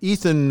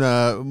 Ethan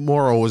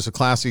Morrow was a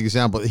classic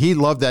example. He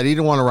loved that. He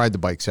didn't want to ride the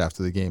bikes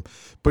after the game.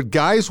 But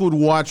guys would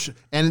watch,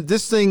 and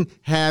this thing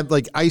had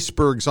like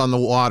icebergs on the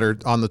water,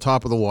 on the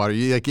top of the water.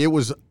 Like it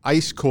was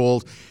ice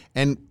cold,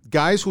 and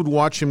guys would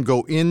watch him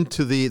go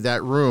into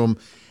that room,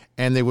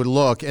 and they would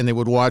look, and they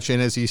would watch,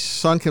 and as he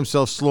sunk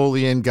himself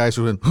slowly in, guys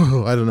would,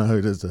 I don't know how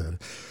he does that.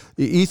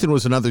 Ethan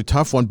was another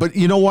tough one. But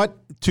you know what?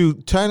 To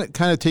kind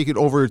of take it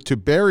over to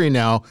Barrie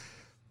now,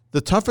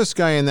 the toughest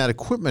guy in that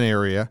equipment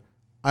area,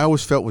 I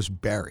always felt was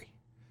Barrie.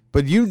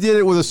 But you did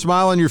it with a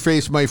smile on your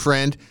face, my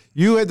friend.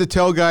 You had to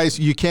tell guys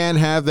you can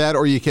have that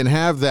or you can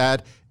have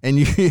that, and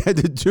you had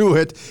to do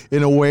it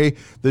in a way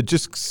that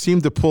just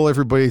seemed to pull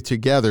everybody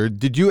together.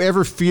 Did you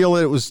ever feel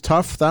it was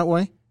tough that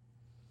way?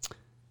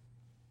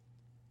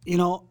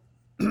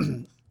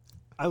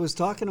 I was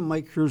talking to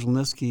Mike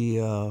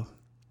Kruzhelnicki,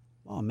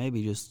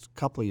 maybe just a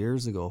couple of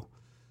years ago,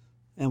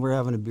 and we're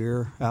having a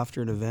beer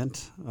after an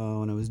event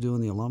when I was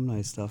doing the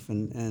alumni stuff,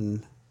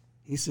 and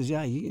He says,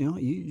 yeah,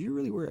 you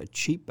really were a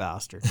cheap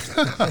bastard.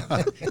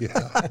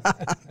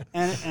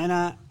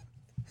 And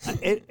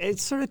it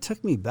sort of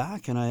took me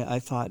back, and I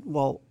thought,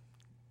 well,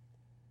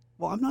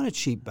 I'm not a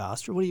cheap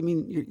bastard. What do you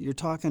mean? You're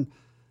talking,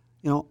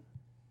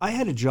 I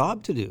had a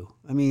job to do.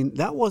 I mean,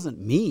 that wasn't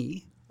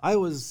me. I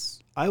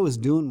was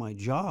doing my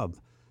job.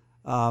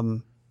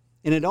 And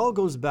it all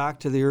goes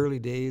back to the early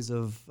days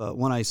of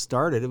when I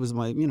started. It was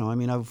I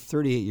have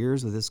 38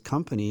 years with this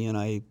company, and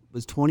I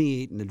was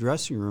 28 in the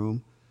dressing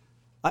room.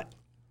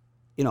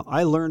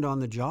 I learned on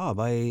the job.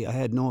 I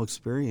had no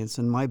experience,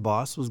 and my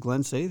boss was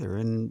Glenn Sather,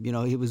 and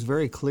he was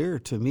very clear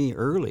to me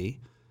early.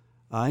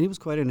 And he was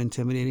quite an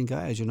intimidating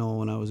guy, as you know.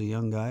 When I was a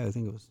young guy, I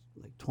think it was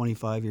like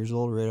 25 years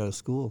old, right out of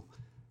school.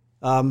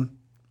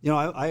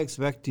 I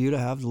expect you to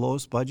have the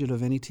lowest budget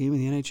of any team in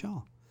the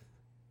NHL.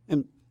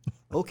 And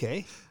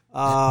okay,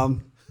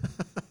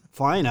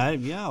 fine.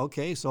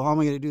 Okay. So how am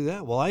I going to do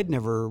that? Well, I'd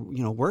never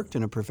worked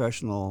in a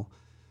professional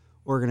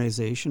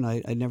organization.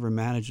 I'd never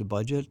managed a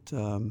budget.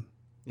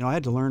 I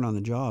had to learn on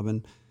the job,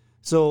 and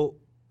so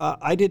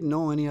I didn't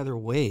know any other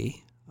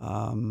way.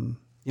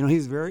 He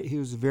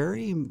was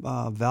very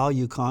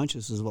value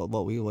conscious, is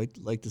what we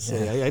like to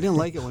say. I didn't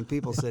like it when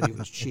people said he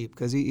was cheap,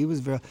 because he was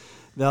very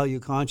value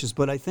conscious.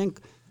 But I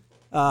think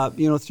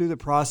through the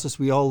process,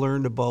 we all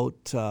learned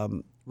about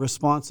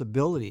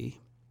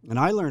responsibility, and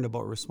I learned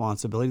about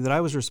responsibility, that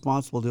I was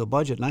responsible to a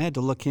budget, and I had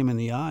to look him in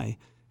the eye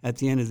at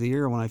the end of the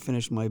year when I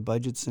finished my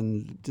budgets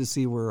and to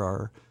see where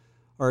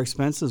our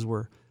expenses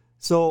were.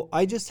 So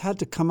I just had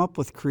to come up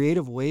with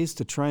creative ways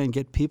to try and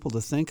get people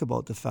to think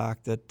about the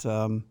fact that,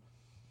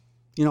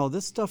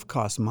 this stuff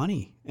costs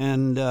money.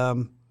 And,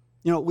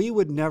 we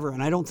would never,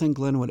 and I don't think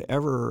Glenn would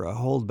ever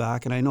hold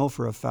back, and I know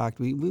for a fact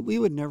we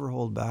would never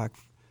hold back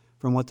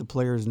from what the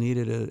players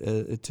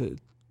needed to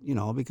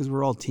because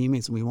we're all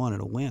teammates and we wanted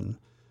to win.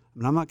 I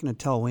mean, I'm not going to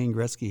tell Wayne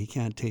Gretzky he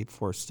can't tape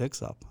 4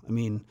 sticks up. I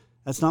mean,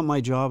 that's not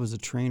my job as a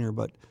trainer,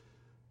 but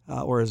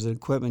or as an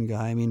equipment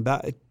guy. I mean,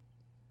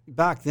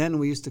 back then,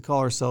 we used to call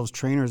ourselves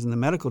trainers, and the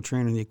medical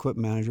trainer and the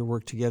equipment manager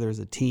worked together as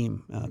a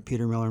team,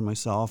 Peter Miller and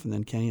myself, and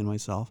then Kenny and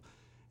myself.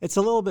 It's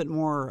a little bit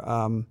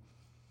more,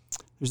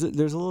 there's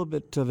a little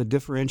bit of a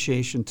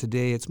differentiation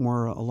today. It's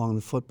more along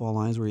the football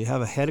lines, where you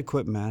have a head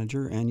equipment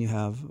manager and you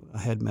have a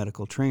head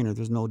medical trainer,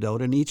 there's no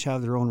doubt, and each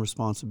have their own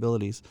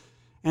responsibilities.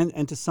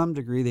 And to some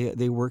degree,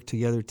 they work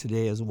together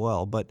today as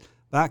well. But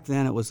back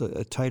then, it was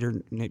a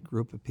tighter-knit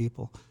group of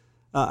people.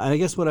 And I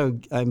guess what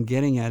I'm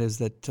getting at is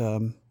that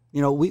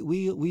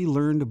we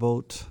learned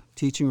about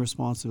teaching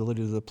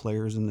responsibility to the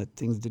players, and that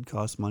things did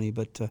cost money,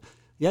 but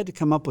you had to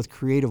come up with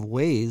creative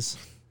ways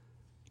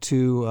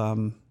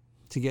to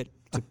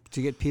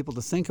get people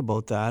to think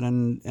about that.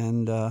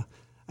 And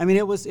I mean,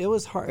 it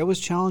was hard. It was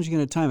challenging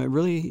at a time. You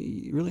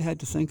really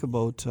had to think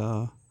about.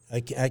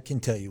 I can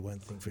tell you one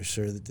thing for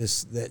sure,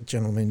 that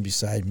gentleman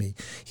beside me,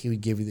 he would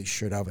give you the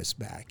shirt off his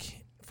back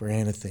for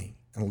anything,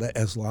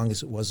 as long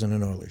as it wasn't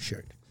an Oilers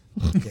shirt.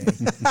 Okay,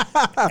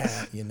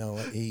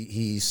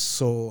 he's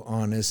so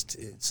honest.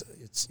 It's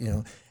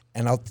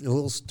and a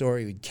little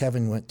story.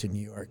 Kevin went to New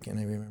York, and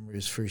I remember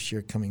his first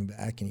year coming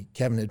back, and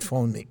Kevin had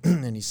phoned me,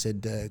 and he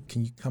said,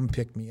 "Can you come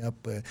pick me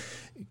up?"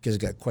 Because I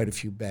got quite a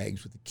few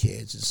bags with the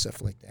kids and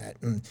stuff like that,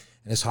 and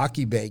his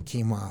hockey bag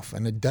came off,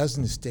 and a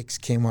dozen sticks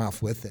came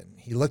off with it.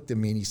 He looked at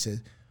me and he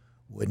said,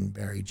 "Wouldn't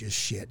Barrie just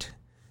shit?"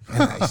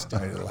 And I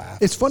started laughing.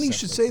 It's funny you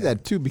should say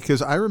that, too,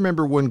 because I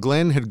remember when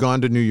Glenn had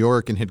gone to New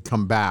York and had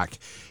come back,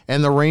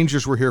 and the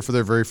Rangers were here for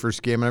their very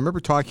first game, and I remember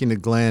talking to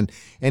Glenn,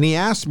 and he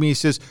asked me, he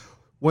says,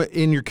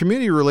 in your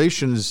community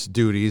relations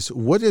duties,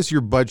 what is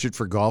your budget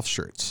for golf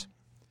shirts?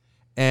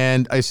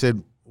 And I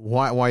said,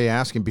 why are you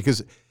asking?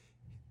 Because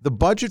the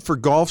budget for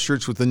golf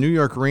shirts with the New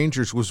York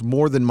Rangers was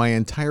more than my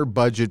entire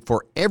budget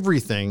for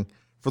everything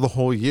for the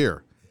whole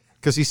year.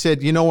 Because he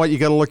said, you know what, you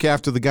got to look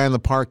after the guy in the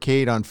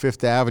parkade on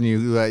Fifth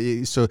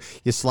Avenue, so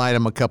you slide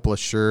him a couple of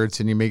shirts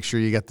and you make sure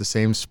you got the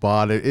same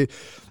spot.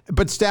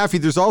 But Staffy,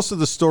 there's also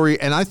the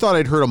story, and I thought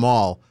I'd heard them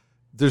all.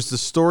 There's the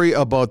story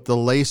about the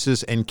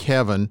Laces and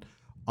Kevin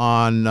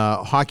on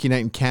Hockey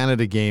Night in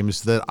Canada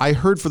games that I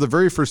heard for the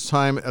very first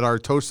time at our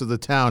Toast of the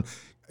Town.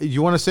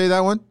 You want to say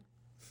that one?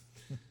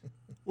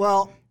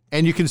 Well,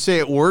 and you can say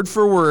it word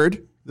for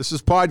word. This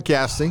is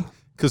podcasting,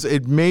 because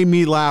it made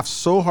me laugh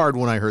so hard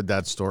when I heard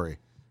that story.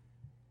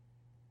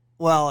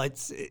 Well,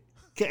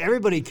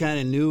 everybody kind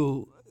of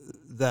knew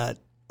that,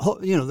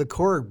 the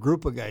core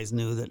group of guys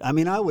knew that. I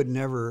mean, I would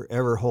never,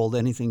 ever hold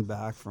anything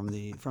back from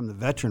the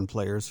veteran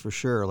players, for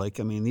sure.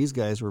 These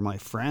guys were my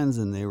friends,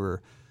 and they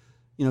were,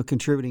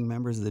 contributing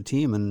members of the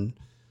team. And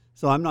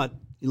so I'm not,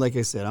 like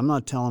I said, I'm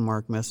not telling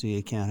Mark Messier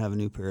he can't have a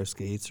new pair of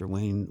skates, or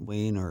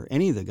Wayne or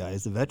any of the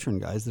guys, the veteran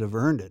guys that have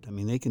earned it. I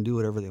mean, they can do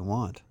whatever they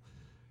want.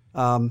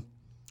 But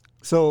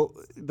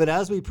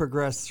as we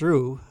progress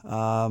through,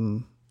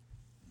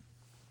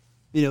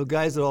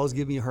 guys that always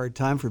give me a hard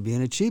time for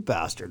being a cheap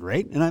bastard,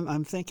 right? And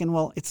I'm thinking,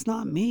 well, it's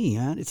not me,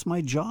 man. It's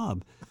my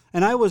job.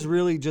 And I was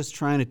really just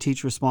trying to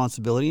teach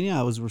responsibility. And yeah,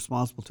 I was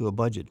responsible to a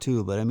budget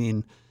too. But I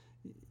mean,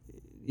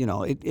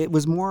 it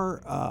was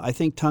more, I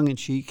think,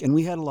 tongue-in-cheek, and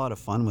we had a lot of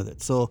fun with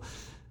it. So,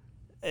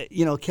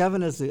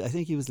 Kevin, I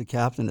think he was the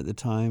captain at the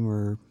time,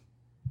 or,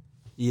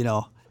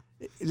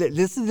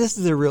 this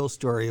is a real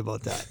story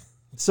about that.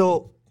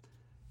 So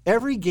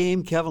every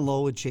game, Kevin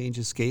Lowe would change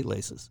his skate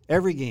laces.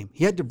 Every game.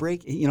 He had to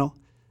break,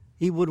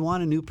 he would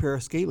want a new pair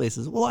of skate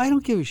laces. Well, I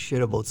don't give a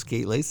shit about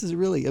skate laces,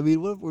 really. I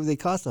mean, what were they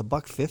cost?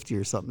 $1.50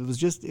 or something.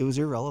 It was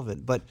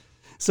irrelevant. But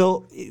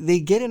so they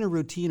get in a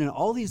routine, and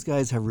all these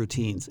guys have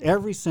routines,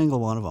 every single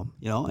one of them,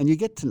 and you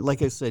get to,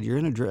 like I said, you're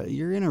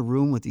in a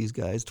room with these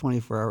guys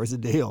 24 hours a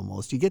day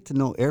almost. You get to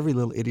know every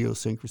little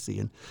idiosyncrasy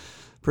and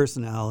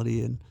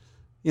personality, and,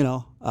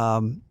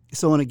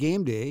 so on a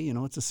game day,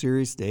 it's a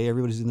serious day,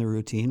 everybody's in their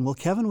routine. Well,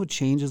 Kevin would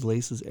change his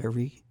laces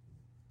every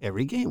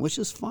game, which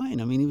is fine.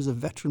 I mean, he was a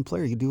veteran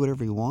player. He could do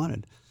whatever he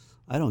wanted.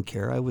 I don't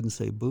care. I wouldn't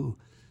say boo.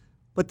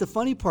 But the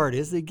funny part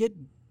is they get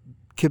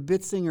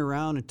kibitzing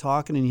around and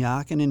talking and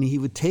yakking, and he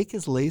would take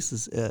his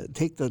laces,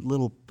 take the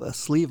little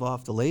sleeve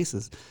off the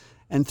laces,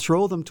 and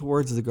throw them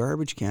towards the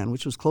garbage can,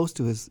 which was close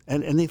to his.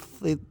 And they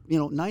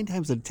 9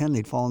 times out of 10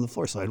 they'd fall on the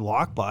floor. So I'd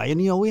walk by, and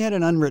we had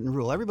an unwritten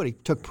rule. Everybody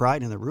took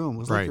pride in the room. It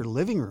was like their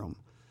living room.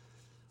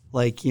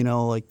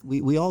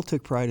 We all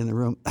took pride in the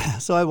room.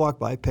 So I'd walk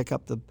by, pick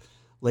up the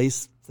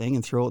lace thing,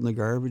 and throw it in the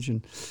garbage.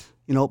 And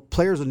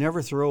players would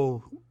never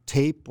throw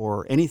tape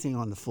or anything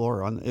on the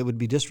floor. It would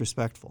be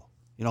disrespectful.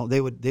 They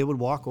would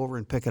walk over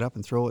and pick it up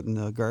and throw it in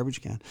the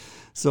garbage can.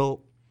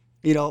 So,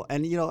 it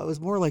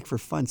was more like for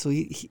fun. So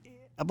he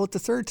about the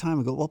third time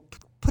I go, well,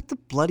 put the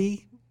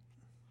bloody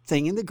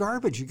thing in the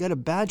garbage. You got a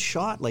bad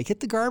shot. Hit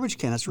the garbage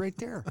can. It's right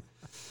there.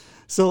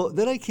 So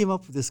then I came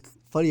up with this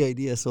funny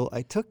idea. So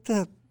I took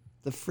the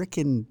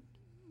frickin'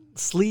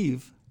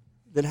 sleeve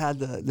that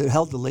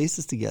held the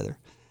laces together,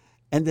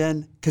 and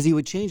then because he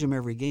would change them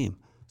every game,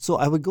 so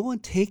I would go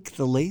and take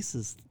the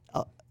laces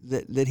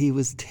that he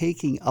was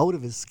taking out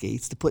of his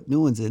skates to put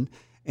new ones in,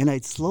 and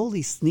I'd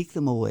slowly sneak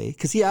them away,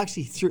 because he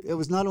actually threw, it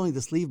was not only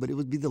the sleeve, but it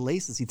would be the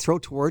laces he'd throw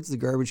towards the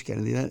garbage can,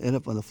 and they'd end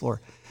up on the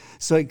floor.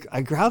 So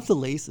I grabbed the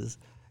laces,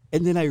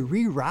 and then I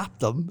rewrapped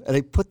them, and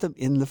I put them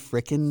in the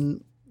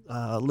frickin'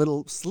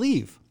 little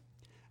sleeve.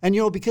 And,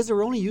 because they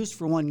were only used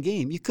for one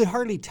game, you could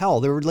hardly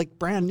tell. They were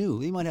brand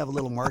new. They might have a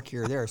little mark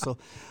here or there. So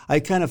I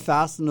kind of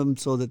fashioned them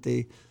so that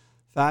they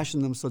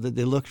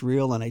looked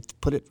real, and I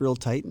put it real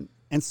tight.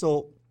 And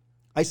so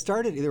I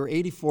started, they were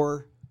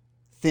 84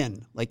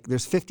 thin.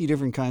 There's 50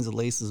 different kinds of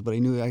laces, but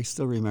I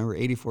still remember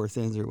 84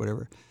 thins or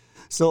whatever.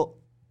 So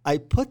I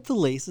put the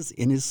laces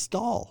in his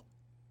stall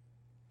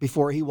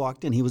before he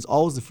walked in. He was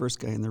always the first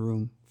guy in the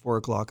room, 4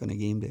 o'clock on a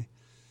game day.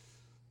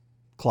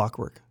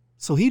 Clockwork.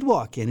 So he'd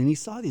walk in, and he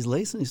saw these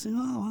laces, and he'd say,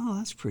 oh, wow,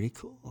 that's pretty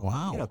cool.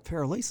 Wow. I got a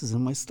pair of laces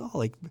in my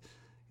stall.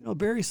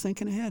 Barry's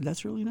thinking ahead.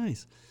 That's really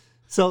nice.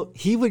 So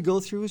he would go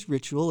through his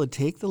ritual and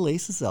take the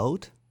laces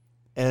out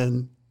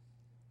and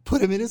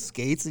put them in his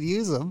skates and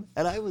use them.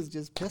 And I was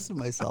just pissing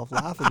myself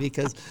laughing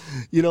because,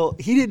 he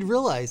didn't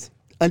realize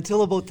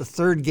until about the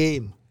third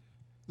game,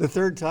 the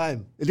third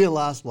time. It didn't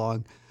last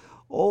long.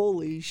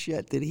 Holy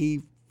shit, did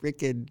he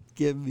freaking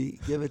give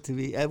it to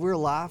me. And we were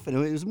laughing.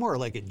 It was more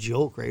like a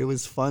joke, right? It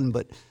was fun,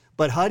 but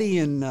Huddy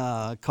and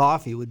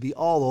Coffee would be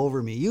all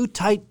over me. You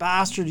tight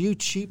bastard! You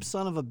cheap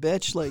son of a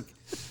bitch!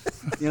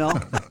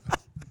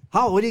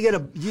 How? What do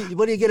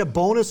you get a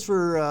bonus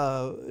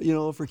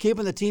for for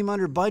keeping the team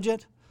under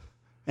budget?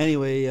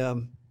 Anyway,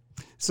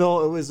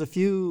 so it was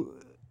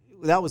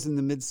that was in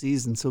the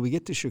mid-season. So we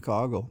get to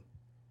Chicago,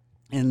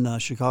 in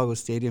Chicago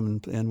Stadium,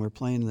 and we're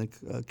playing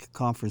the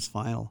conference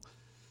final,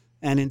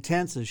 and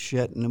intense as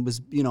shit. And it was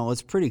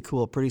it's pretty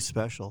cool, pretty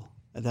special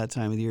at that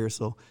time of the year.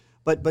 So.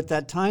 But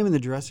that time in the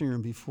dressing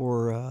room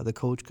before the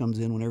coach comes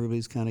in, when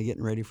everybody's kind of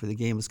getting ready for the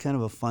game, was kind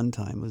of a fun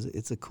time.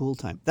 It's a cool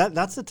time.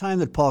 That's the time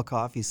that Paul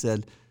Coffey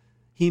said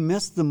he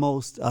missed the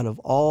most out of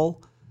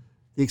all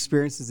the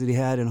experiences that he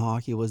had in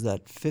hockey, was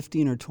that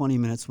 15 or 20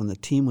 minutes when the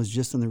team was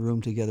just in the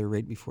room together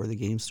right before the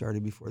game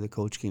started, before the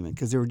coach came in,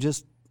 because they were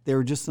just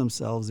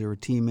themselves. They were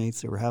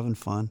teammates. They were having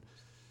fun.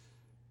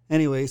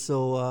 Anyway,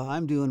 so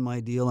I'm doing my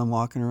deal. I'm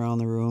walking around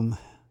the room.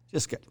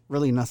 Just got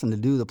really nothing to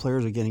do. The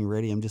players are getting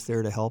ready. I'm just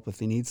there to help if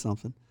they need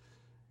something.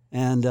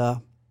 And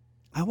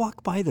I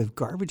walk by the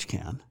garbage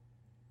can,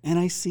 and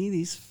I see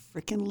these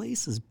freaking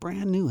laces,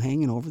 brand new,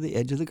 hanging over the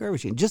edge of the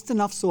garbage can, just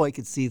enough so I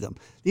could see them.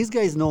 These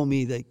guys know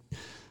me,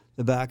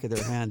 the back of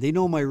their hand. They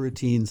know my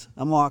routines.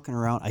 I'm walking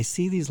around. I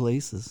see these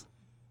laces,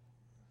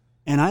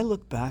 and I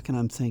look back, and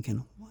I'm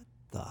thinking,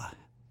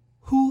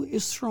 who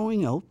is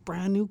throwing out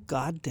brand new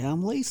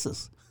goddamn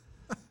laces?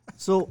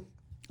 So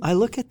I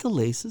look at the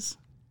laces.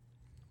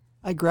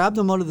 I grab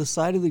them out of the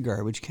side of the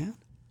garbage can.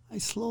 I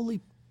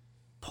slowly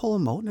pull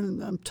them out,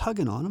 and I'm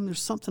tugging on them.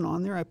 There's something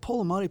on there. I pull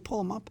them out. I pull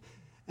them up,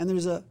 and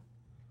there's a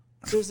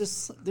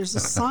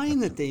sign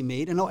that they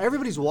made. And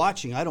everybody's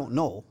watching. I don't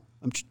know.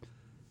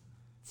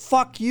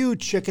 Fuck you,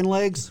 chicken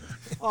legs.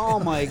 Oh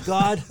my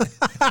God.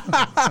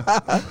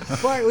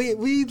 But it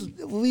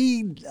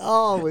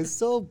was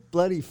so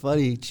bloody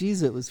funny.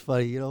 Jeez, it was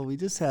funny. We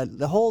just had,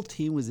 the whole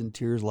team was in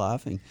tears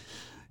laughing.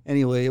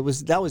 anyway,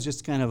 that was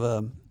just kind of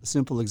a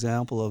simple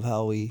example of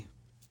how we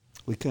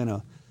kind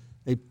of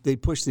they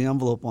pushed the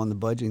envelope on the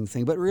budgeting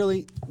thing. But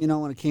really,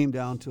 when it came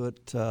down to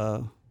it,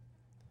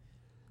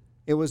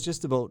 it was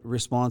just about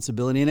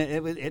responsibility, and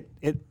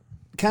it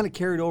kind of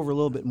carried over a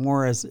little bit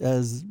more as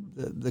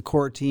the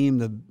core team,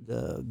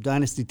 the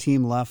dynasty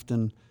team left,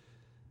 and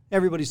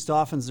everybody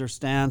softens their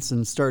stance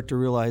and start to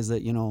realize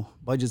that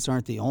budgets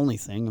aren't the only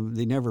thing. I mean,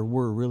 they never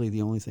were really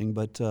the only thing,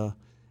 but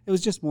it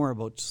was just more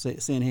about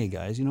saying, "Hey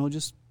guys,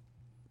 just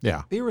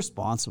be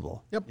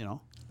responsible." Yep.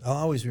 I'll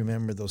always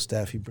remember those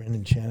Staffy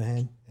Brendan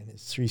Shanahan and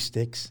his 3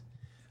 sticks.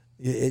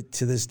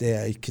 To this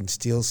day, I can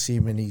still see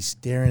him, and he's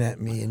staring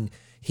at me, and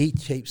he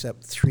tapes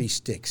up 3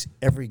 sticks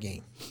every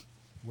game,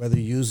 whether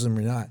you use them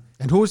or not.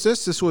 And who was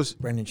this? This was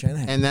Brendan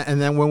Shanahan. And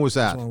then when was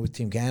that? This one with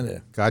Team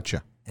Canada.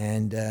 Gotcha.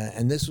 And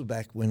this was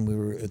back when we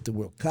were at the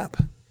World Cup.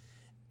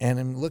 And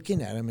I'm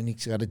looking at him, and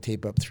he's got to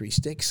tape up 3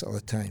 sticks all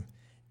the time.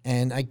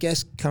 And I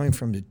guess coming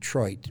from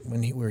Detroit,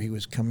 where he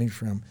was coming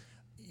from,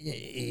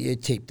 he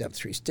taped up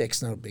 3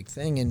 sticks, not a big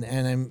thing.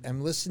 And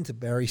I'm listening to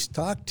Barrie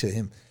talk to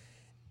him,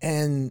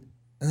 and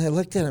I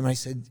looked at him. I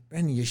said,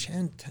 "Brendan, you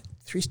shan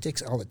 3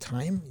 sticks all the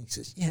time?" He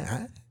says,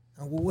 "Yeah."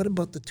 "Well, what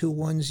about the 2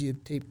 ones you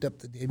taped up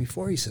the day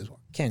before?" He says,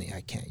 "Well, Kenny,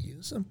 I can't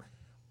use them."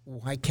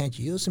 "Why can't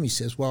you use them?" He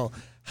says, "Well,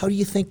 how do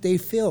you think they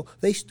feel?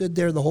 They stood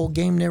there the whole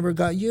game, never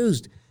got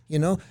used,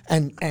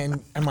 and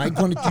am I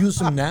going to use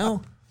them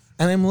now?"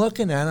 And I'm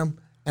looking at him,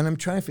 and I'm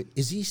trying to figure,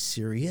 is he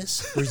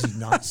serious or is he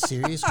not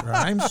serious, or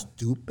I'm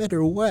stupid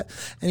or what?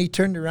 And he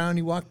turned around and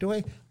he walked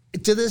away.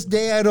 To this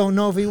day, I don't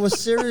know if he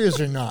was serious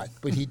or not,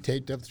 but he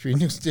taped up 3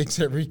 new sticks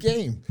every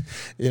game,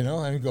 and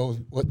I go,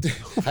 "What?"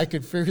 I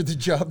could figure the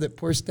job that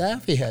poor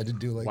Staffy had to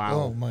do. Like,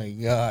 wow. Oh my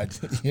God,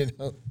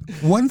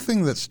 One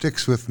thing that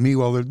sticks with me,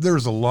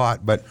 there's a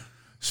lot, but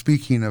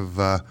speaking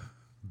of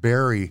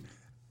Barrie,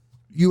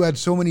 you had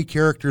so many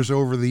characters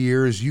over the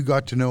years. You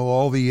got to know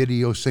all the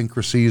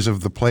idiosyncrasies of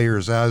the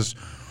players, as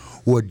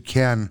would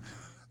Ken.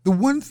 The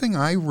one thing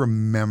I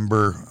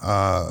remember,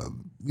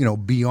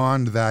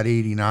 beyond that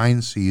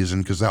 89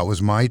 season, because that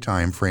was my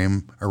time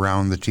frame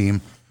around the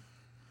team,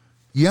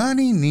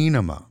 Jani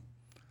Niinema.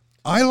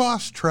 I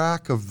lost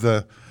track of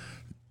the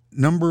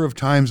number of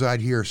times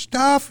I'd hear,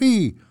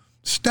 Staffy.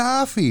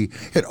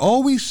 It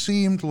always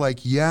seemed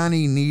like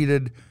Jani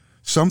needed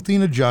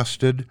something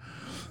adjusted,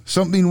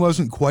 something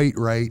wasn't quite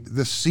right,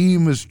 the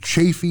seam was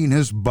chafing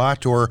his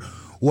butt or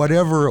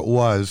whatever it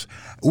was.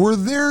 Were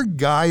there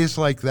guys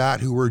like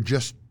that who were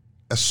just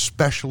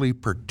especially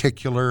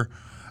particular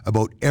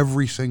about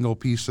every single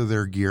piece of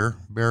their gear,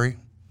 Barrie?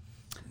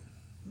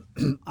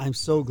 I'm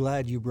so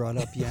glad you brought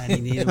up Jani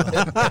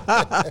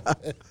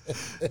Niinema.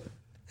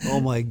 Oh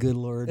my good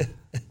Lord.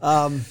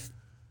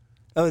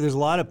 There's a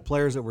lot of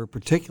players that were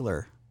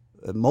particular.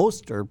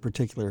 Most are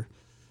particular,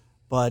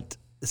 but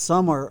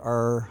some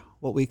are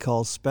what we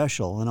call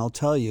special. And I'll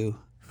tell you,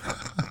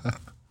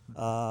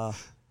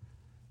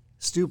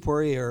 Stu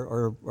Poirier,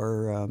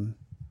 or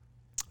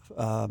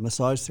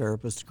massage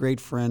therapist, great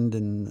friend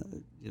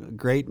and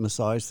great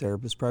massage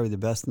therapist, probably the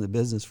best in the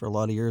business for a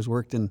lot of years.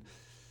 Worked in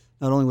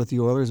not only with the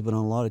Oilers but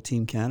on a lot of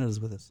Team Canadas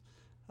with us.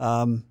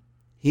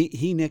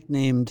 He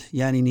nicknamed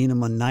Jani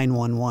Niinema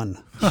 911.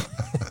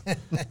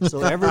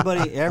 So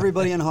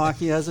everybody in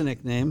hockey has a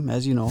nickname,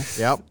 as you know.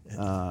 Yep.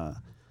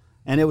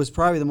 And it was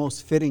probably the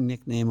most fitting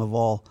nickname of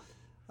all.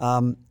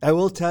 I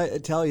will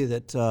tell you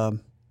that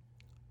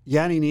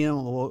Jani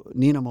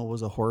Niinema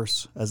was a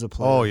horse as a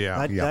player. Oh,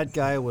 yeah. That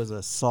guy was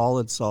a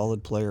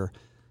solid player.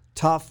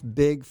 Tough,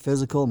 big,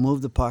 physical,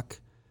 moved the puck.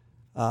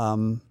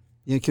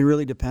 You can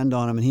really depend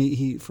on him. And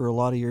he for a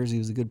lot of years, he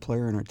was a good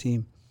player in our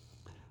team.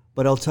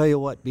 But I'll tell you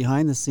what,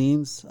 behind the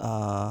scenes,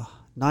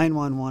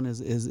 911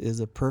 is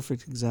a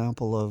perfect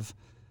example of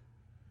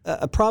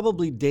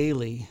probably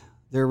daily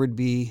there would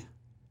be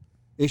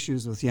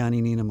issues with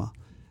Jani Niinema.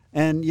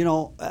 And,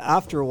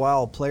 after a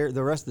while,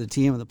 the rest of the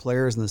team and the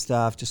players and the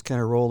staff just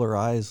kind of roll their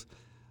eyes.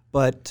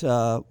 But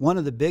one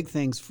of the big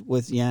things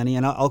with Jani,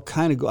 and I'll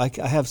kind of go,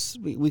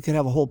 we could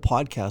have a whole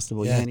podcast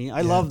about Jani.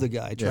 I love the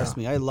guy, trust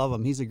me. I love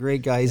him. He's a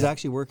great guy. He's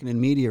actually working in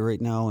media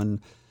right now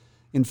in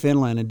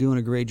Finland and doing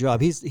a great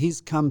job.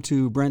 He's come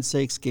to Brent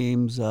Sakes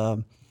games,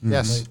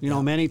 yes,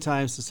 many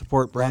times to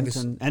support Brent,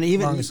 and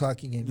even longest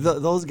hockey game.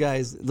 Those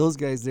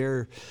guys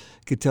there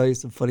could tell you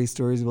some funny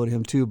stories about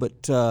him too.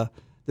 But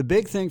the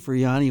big thing for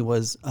Jani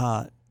was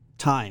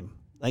time,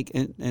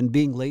 and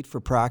being late for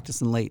practice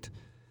and late.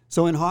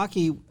 So in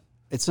hockey,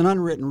 it's an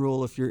unwritten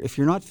rule: if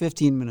you're not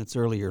 15 minutes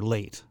early, you're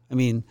late. I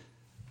mean,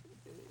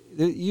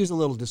 use a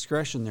little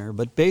discretion there,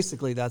 but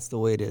basically that's the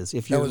way it is.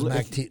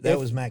 That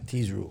was Mac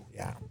T's rule.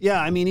 Yeah.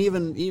 Yeah, I mean,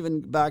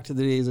 even back to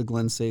the days of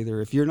Glenn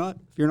Sather, if you're not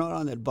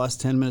on that bus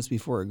 10 minutes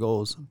before it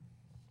goes,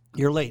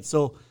 you're late.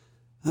 So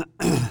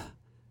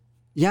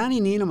Jani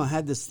Niinema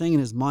had this thing in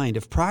his mind: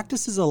 if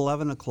practice is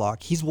 11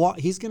 o'clock, he's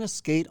going to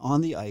skate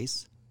on the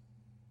ice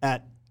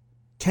at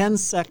 10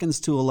 seconds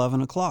to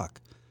 11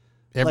 o'clock.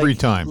 Every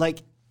time.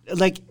 Like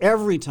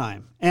every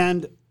time.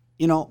 And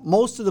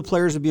most of the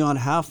players would be on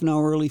half an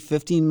hour early,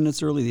 15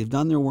 minutes early. They've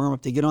done their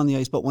warm-up. They get on the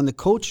ice. But when the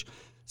coach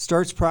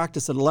starts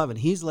practice at 11,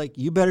 he's like,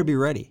 you better be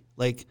ready.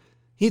 Like,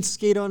 he'd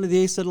skate onto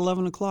the ice at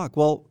 11 o'clock.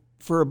 Well,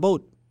 for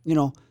about,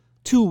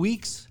 2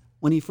 weeks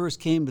when he first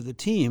came to the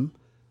team,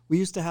 we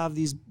used to have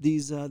these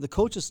the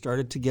coaches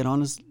started to get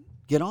on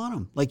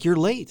him. Like, you're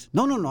late.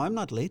 No, I'm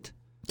not late.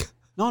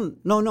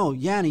 No,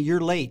 Yanni,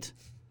 you're late.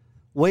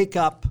 Wake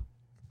up.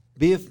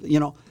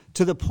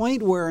 To the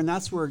point where, and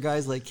that's where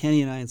guys like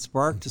Kenny and I and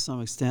Spark to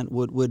some extent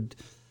would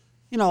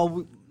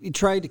we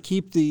tried to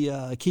keep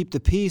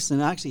the peace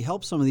and actually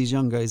help some of these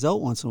young guys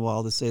out once in a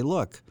while to say,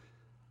 look,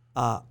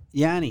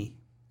 Yanni,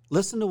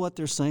 listen to what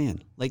they're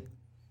saying. Like,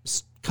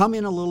 come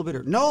in a little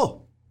bit.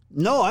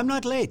 No, I'm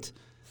not late.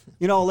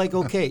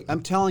 Okay,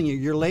 I'm telling you,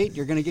 you're late.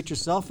 You're going to get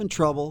yourself in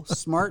trouble.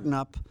 Smarten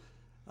up.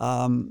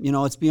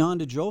 It's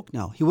beyond a joke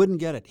now. He wouldn't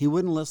get it. He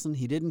wouldn't listen.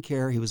 He didn't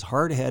care. He was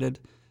hard-headed.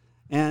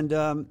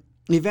 And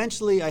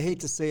eventually, I hate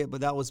to say it,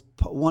 but that was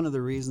one of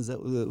the reasons that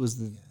it was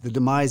the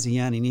demise of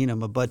Yanni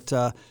Niinema. But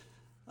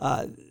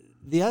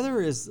the other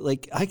is,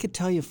 like, I could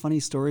tell you funny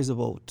stories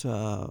about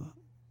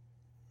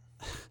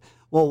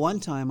one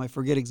time, I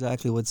forget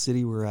exactly what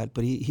city we were at,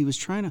 but he was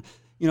trying to,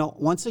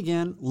 once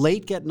again,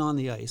 late getting on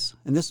the ice.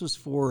 And this was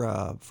for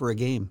a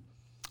game.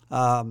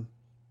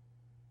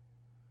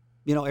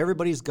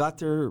 Everybody's got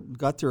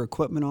their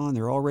equipment on.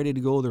 They're all ready to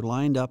go. They're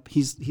lined up.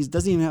 He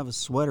doesn't even have a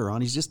sweater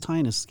on. He's just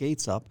tying his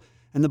skates up.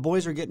 And the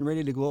boys are getting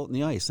ready to go out on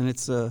the ice. And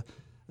it's a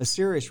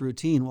serious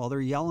routine. While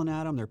they're yelling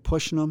at him, they're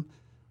pushing him.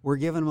 We're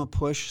giving him a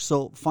push.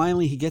 So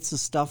finally he gets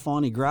his stuff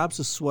on. He grabs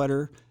a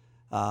sweater.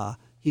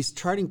 He's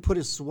trying to put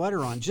his sweater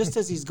on just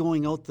as he's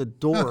going out the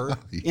door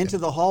into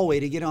the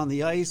hallway to get on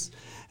the ice.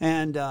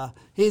 And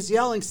he's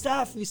yelling,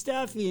 Staffy,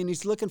 Staffy, and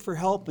he's looking for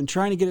help and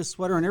trying to get his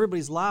sweater on.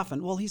 Everybody's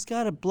laughing. Well, he's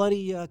got a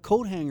bloody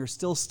coat hanger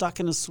still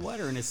stuck in his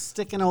sweater, and it's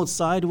sticking out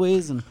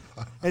sideways. And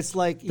it's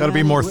like... Got to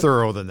be more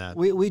thorough than that.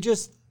 We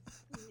just,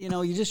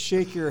 you just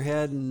shake your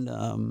head.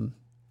 And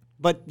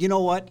but you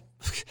know what?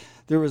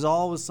 There was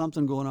always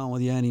something going on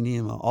with Yanni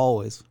Niinema,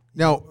 always.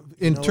 Now,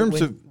 in terms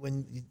of...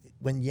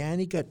 When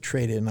Yanni got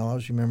traded, and I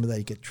always remember that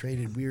he got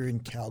traded, we were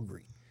in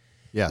Calgary.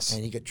 Yes.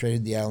 And he got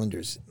traded to the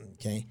Islanders,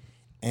 okay?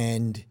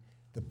 And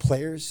the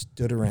players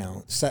stood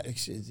around.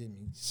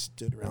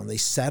 They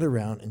sat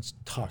around and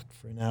talked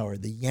for an hour.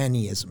 The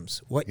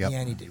Yanniisms, what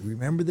Yanni did.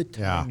 Remember the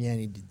time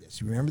Yanni did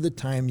this. Remember the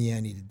time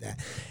Yanni did that.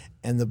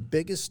 And the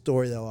biggest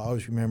story that I'll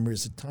always remember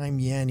is the time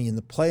Yanni in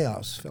the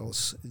playoffs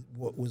was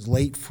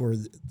late for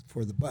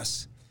the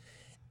bus.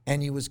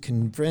 And he was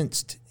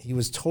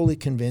totally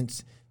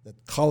convinced that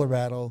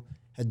Colorado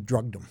had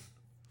drugged him,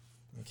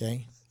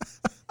 okay?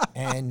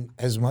 And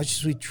as much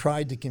as we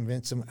tried to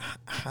convince him,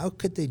 how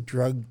could they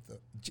drug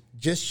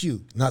just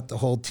you, not the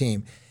whole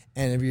team?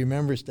 And if you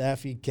remember,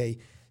 Staffy,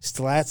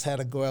 Slatz had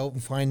to go out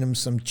and find him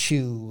some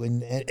chew,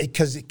 and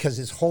because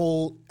his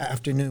whole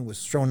afternoon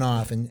was thrown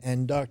off,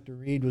 and Dr.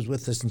 Reed was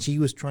with us, and she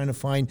was trying to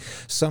find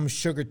some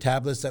sugar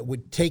tablets that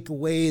would take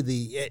away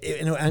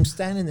I'm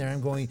standing there,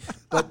 I'm going,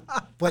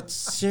 but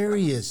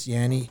serious,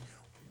 Yanni,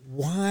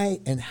 why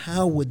and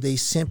how would they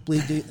simply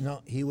do?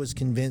 No, he was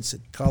convinced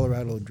that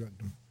Colorado drugged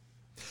him.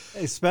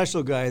 A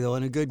special guy, though,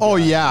 and a good guy. Oh,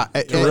 yeah.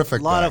 Terrific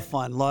A lot of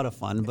fun.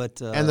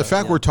 But and the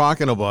fact we're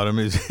talking about him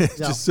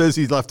just says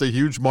he's left a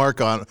huge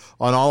mark on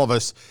all of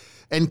us.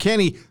 And,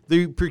 Kenny,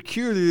 the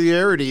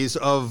peculiarities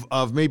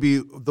of maybe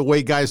the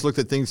way guys looked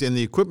at things in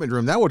the equipment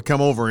room, that would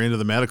come over into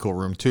the medical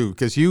room, too,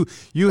 because you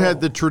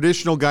had the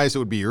traditional guys that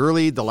would be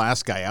early, the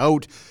last guy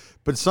out,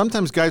 but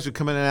sometimes guys would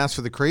come in and ask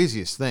for the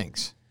craziest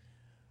things.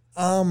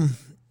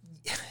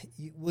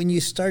 When you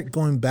start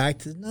going back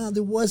to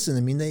there wasn't.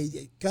 I mean,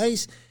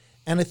 guys,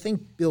 and I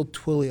think Bill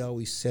Twilley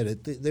always said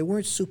it. They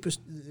weren't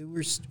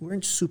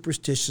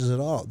superstitious at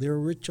all. They were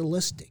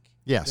ritualistic.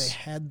 Yes, they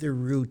had their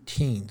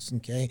routines.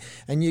 Okay,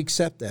 and you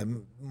accept that.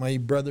 My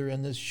brother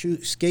and the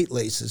skate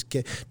laces.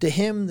 To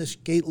him, the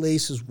skate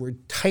laces were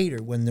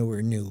tighter when they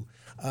were new.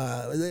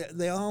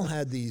 They all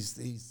had these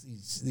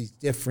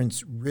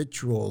different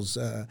rituals.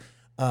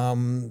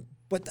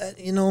 But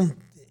that,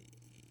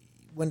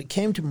 when it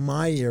came to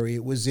my area,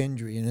 it was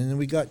injury, and then it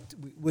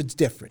was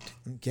different.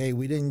 Okay,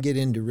 we didn't get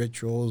into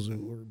rituals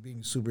or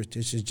being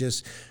superstitious.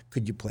 Just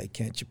could you play?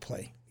 Can't you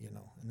play?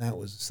 And that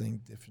was the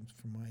thing different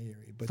from my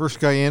area. But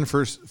first guy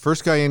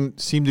in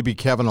seemed to be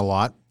Kevin a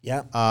lot.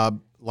 Yeah.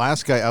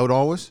 Last guy out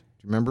always. Do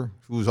you remember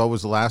who was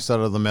always the last out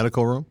of the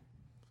medical room?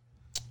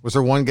 Was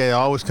there one guy that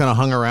always kind of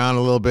hung around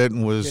a little bit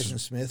and was? Jason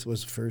Smith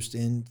was first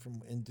in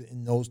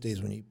those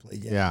days when he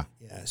played. Yeah.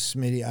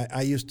 Smitty,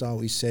 I used to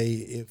always say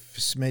if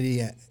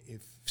Smitty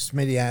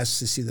asked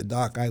to see the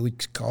doc, I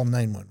would call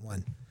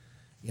 911.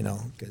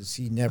 Because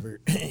he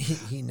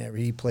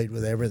played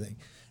with everything,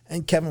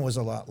 and Kevin was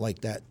a lot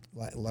like that.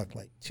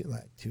 Too.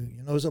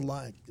 It was a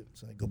lot.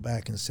 So I go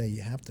back and say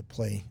you have to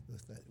play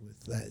with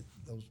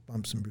those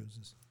bumps and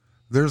bruises.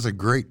 There's a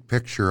great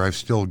picture, I've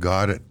still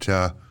got it,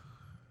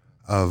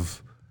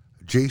 of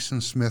Jason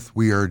Smith.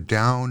 We are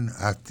down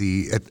at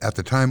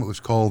the time it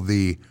was called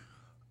the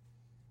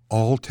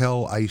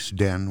Alltel Ice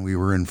Den. We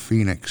were in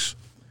Phoenix,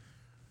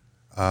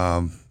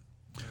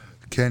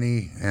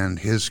 Kenny and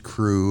his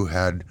crew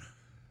had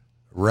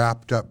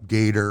wrapped up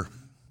Gator.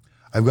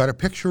 I've got a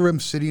picture of him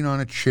sitting on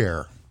a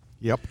chair.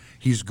 Yep.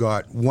 He's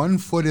got 1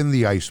 foot in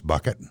the ice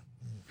bucket.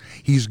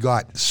 He's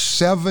got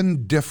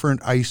 7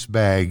 different ice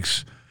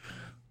bags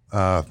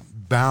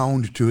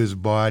bound to his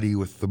body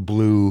with the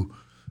blue,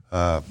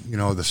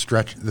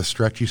 the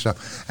stretchy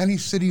stuff. And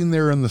he's sitting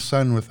there in the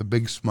sun with a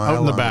big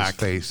smile on his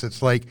face.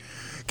 It's like,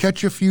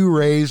 catch a few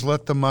rays,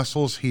 let the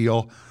muscles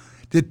heal.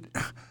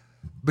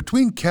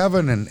 Between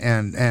Kevin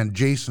and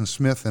Jason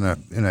Smith in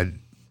a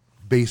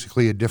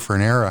basically a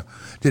different era,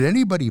 did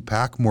anybody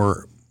pack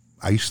more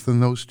ice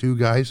than those two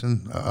guys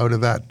out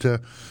of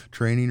that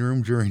training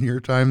room during your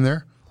time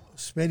there?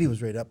 Smitty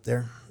was right up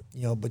there,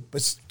 but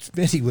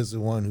Smitty was the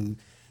one who,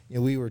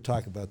 we were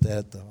talking about that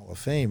at the Hall of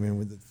Fame, and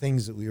with the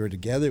things that we were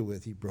together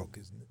with, he broke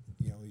his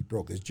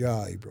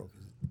jaw, he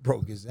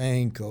broke his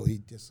ankle,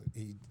 he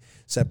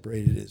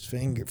separated his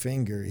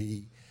finger,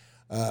 he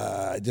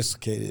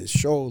dislocated his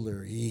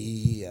shoulder,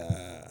 he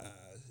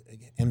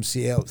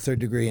MCL, 3rd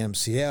degree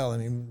MCL. I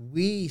mean,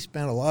 we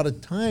spent a lot of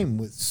time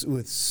with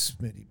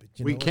Smitty, but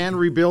we can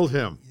rebuild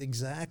him.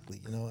 Exactly,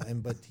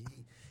 but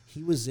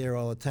he was there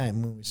all the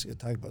time. When we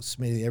talk about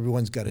Smitty,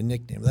 everyone's got a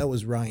nickname. That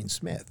was Ryan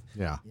Smith.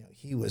 Yeah,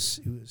 he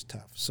was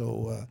tough.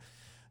 So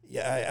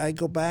I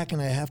go back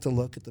and I have to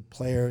look at the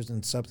players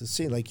and stuff to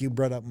see. Like you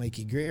brought up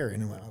Mikey Greer,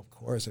 and of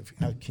course,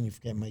 how can you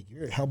forget Mikey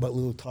Greer? How about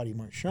little Toddy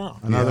Marchand?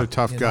 Another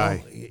tough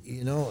guy.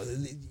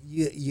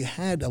 You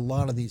had a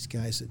lot of these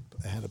guys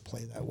that had to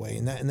play that way,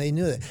 and they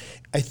knew that.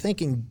 I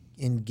think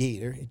in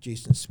Gator,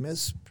 Jason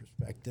Smith's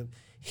perspective,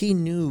 he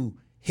knew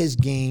his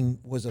game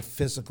was a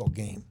physical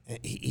game.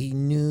 He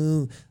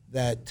knew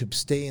that to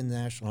stay in the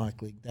National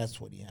Hockey League, that's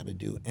what he had to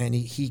do, and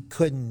he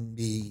couldn't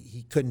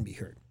be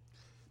hurt.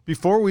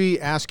 Before we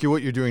ask you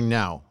what you're doing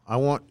now,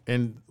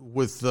 and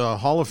with the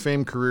Hall of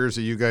Fame careers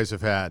that you guys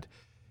have had,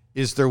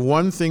 is there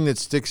one thing that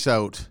sticks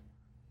out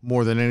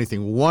more than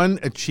anything? One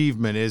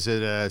achievement? Is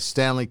it a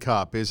Stanley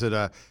Cup? Is it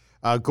a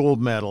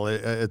gold medal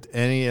at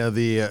any of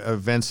the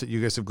events that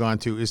you guys have gone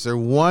to? Is there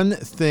one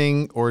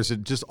thing, or is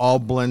it just all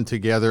blend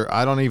together?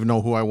 I don't even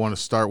know who I want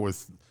to start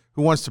with.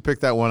 Who wants to pick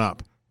that one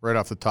up right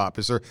off the top?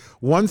 Is there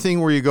one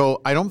thing where you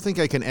go, I don't think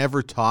I can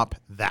ever top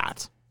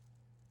that?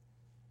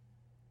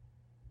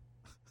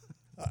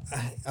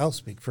 I'll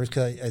speak first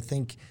because I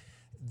think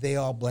they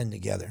all blend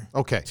together.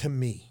 Okay. To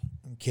me,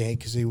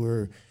 because they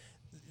were,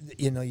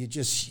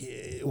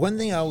 one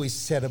thing I always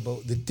said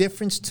about the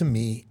difference to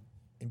me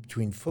in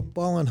between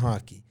football and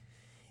hockey,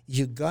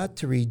 you got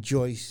to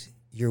rejoice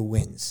your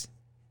wins,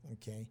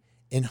 okay?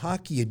 In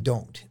hockey, you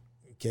don't,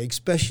 okay?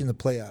 Especially in the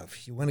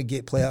playoffs. You want to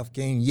get playoff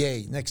game,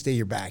 yay, next day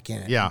you're back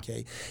in it, yeah.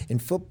 Okay? In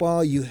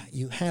football, you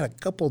had a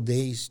couple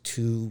days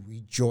to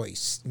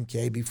rejoice,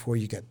 okay, before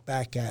you got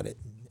back at it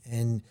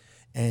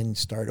and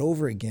start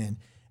over again.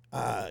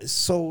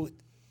 So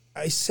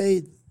I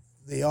say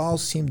they all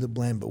seem to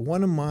blend, but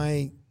one of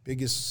my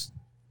biggest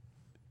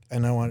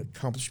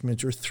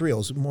accomplishments or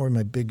thrills, more of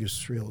my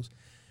biggest thrills,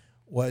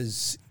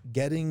 was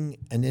getting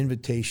an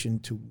invitation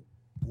to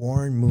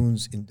Warren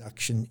Moon's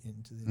induction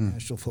into the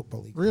National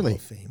Football League Hall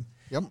of Fame.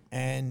 Yep.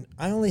 And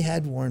I only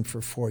had Warren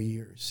for 4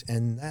 years,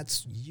 and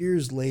that's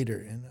years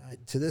later. And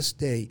to this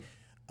day,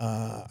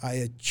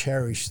 I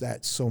cherish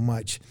that so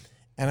much.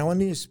 And I want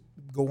to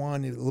go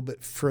on a little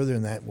bit further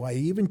than that. Why I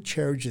even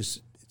cherish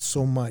it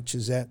so much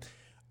is that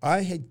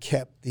I had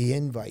kept the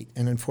invite,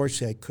 and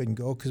unfortunately I couldn't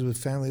go because with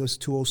family it was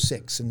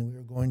 206, and we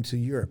were going to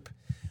Europe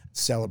to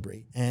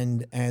celebrate,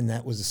 and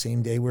that was the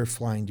same day we were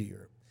flying to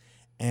Europe.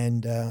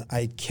 And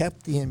I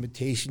kept the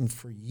invitation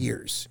for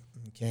years,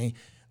 okay?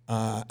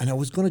 And I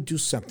was going to do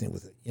something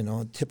with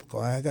it,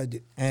 typical. I got to do,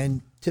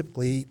 and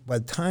typically by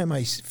the time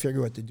I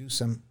figure out to do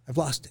something, I've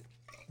lost it,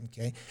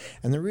 okay?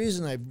 And the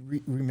reason I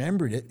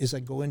remembered it is I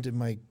go into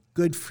my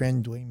good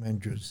friend Dwayne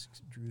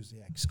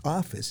Mandruziak's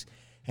office,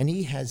 and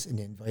he has an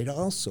invite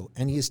also.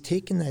 And he has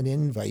taken that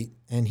invite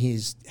and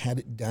he's had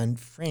it done,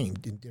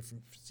 framed in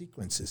different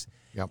sequences.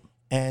 Yep.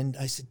 And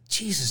I said,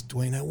 Jesus,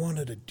 Dwayne, I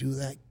wanted to do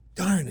that.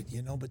 Darn it,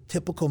 but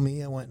typical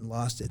me, I went and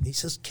lost it. And he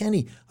says,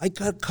 Kenny, I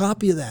got a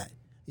copy of that.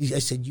 I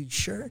said, you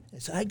sure? I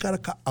said, I got a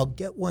copy. I'll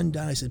get one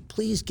done. I said,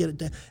 please get it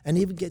done. And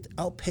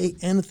I'll pay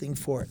anything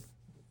for it.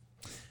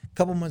 A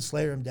couple months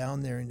later, I'm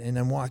down there and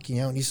I'm walking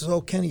out. And he says,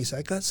 oh, Kenny, he said,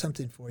 I got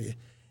something for you.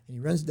 And he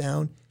runs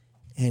down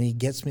and he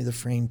gets me the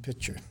framed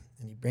picture.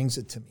 And he brings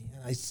it to me.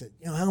 And I said,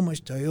 how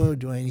much do I owe,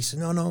 Dwayne? And he said,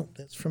 no,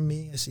 that's from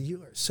me. I said,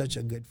 you are such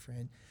a good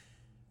friend.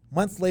 A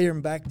month later,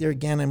 I'm back there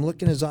again. I'm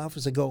looking in his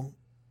office. I go,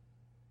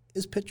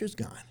 his picture's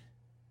gone.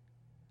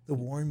 The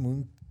Warren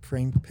Moon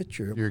framed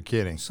picture. You're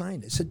kidding.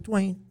 Signed it. I said,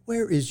 Dwayne,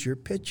 where is your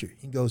picture?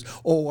 He goes,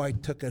 oh, I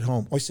took it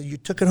home. I said, you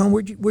took it home?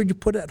 Where'd you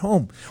put it at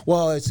home?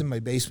 Well, it's in my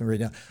basement right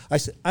now. I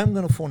said, I'm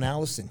going to phone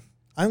Allison.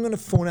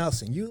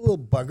 You little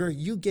bugger,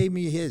 you gave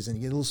me his. And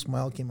a little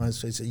smile came on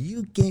his face. I said,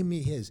 you gave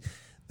me his.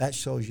 That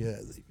shows you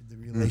the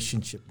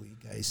relationship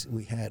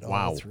we had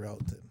all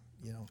throughout the,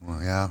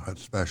 Well, yeah,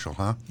 that's special,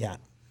 huh? Yeah.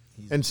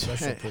 He's a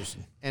special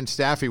person. And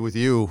Staffy, with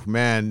you,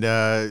 man,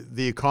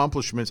 the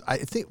accomplishments. I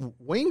think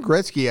Wayne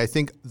Gretzky, I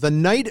think the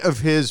night of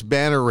his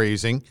banner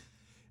raising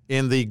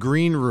in the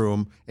green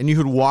room, and you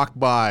could walk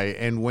by,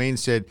 and Wayne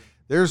said,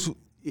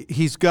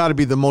 he's got to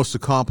be the most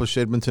accomplished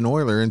Edmonton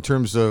Oiler in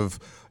terms of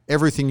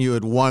everything you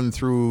had won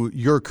through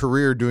your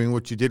career doing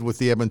what you did with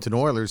the Edmonton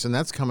Oilers, and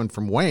that's coming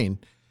from Wayne.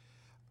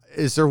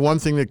 Is there one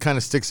thing that kind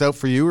of sticks out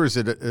for you, or is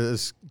it,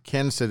 as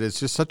Ken said, it's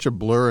just such a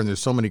blur and there's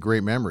so many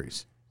great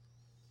memories?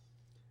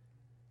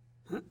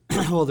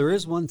 Well, there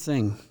is one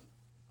thing,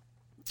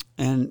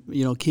 and,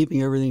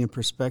 keeping everything in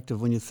perspective,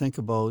 when you think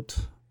about,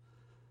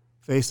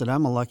 face it,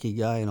 I'm a lucky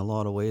guy in a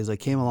lot of ways. I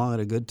came along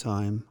at a good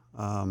time.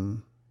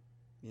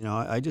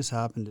 I just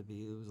happened to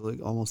be, it was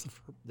like almost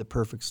the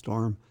perfect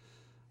storm.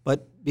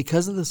 But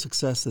because of the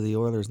success of the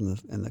Oilers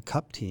and the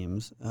Cup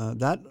teams,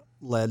 that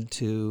led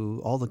to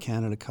all the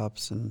Canada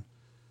Cups. And,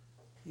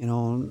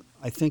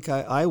 I think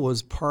I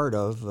was part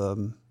of,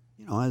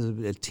 as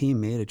a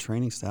teammate, a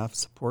training staff,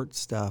 support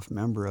staff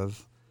member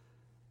of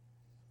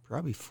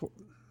probably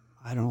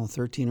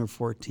 13 or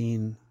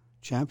 14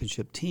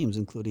 championship teams,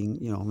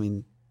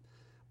 including,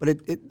 but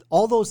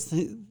all those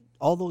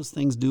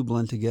things do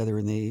blend together,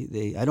 and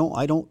I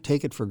don't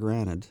take it for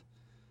granted.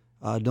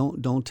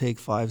 Don't take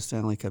 5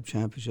 Stanley Cup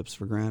championships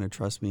for granted.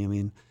 Trust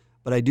me.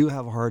 But I do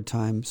have a hard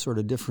time sort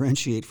of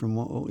differentiate from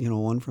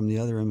one from the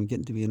other. I'm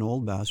getting to be an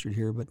old bastard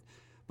here, but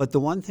the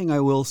one thing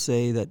I will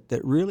say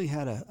that really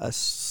had a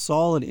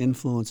solid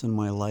influence in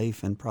my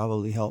life and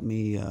probably helped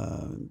me,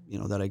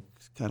 that I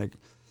kind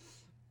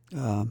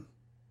of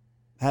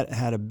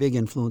had a big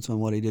influence on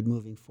what I did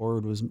moving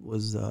forward was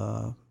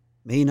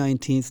May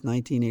 19th,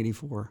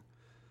 1984.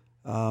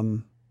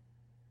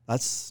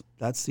 That's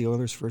the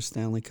Oilers' first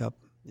Stanley Cup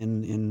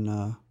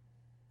in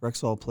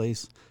Rexall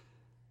Place.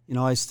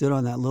 I stood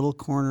on that little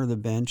corner of the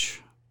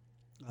bench.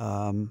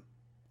 That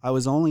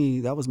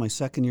was my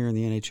second year in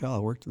the NHL. I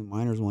worked in the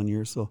minors one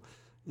year, so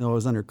I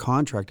was under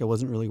contract. I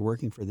wasn't really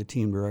working for the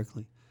team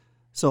directly.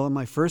 So in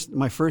my first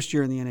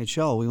year in the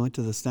NHL, we went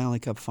to the Stanley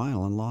Cup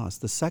final and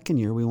lost. The second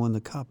year, we won the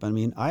Cup.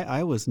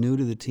 I was new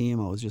to the team.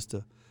 I was just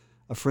a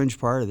fringe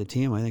part of the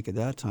team, I think, at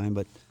that time.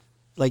 But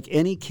like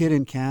any kid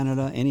in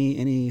Canada,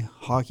 any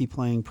hockey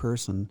playing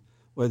person,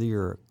 whether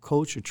you're a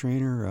coach, a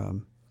trainer,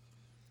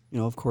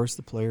 of course,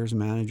 the players,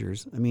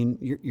 managers.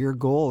 Your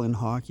goal in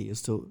hockey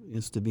is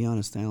to be on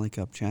a Stanley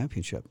Cup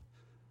championship,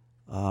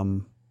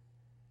 and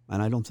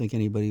I don't think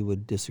anybody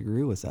would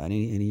disagree with that.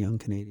 Any young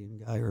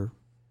Canadian guy or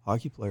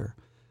hockey player,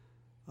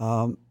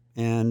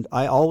 and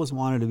I always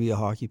wanted to be a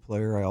hockey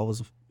player. I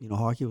always,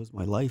 hockey was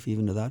my life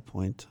even to that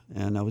point,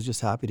 and I was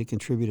just happy to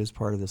contribute as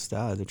part of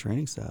the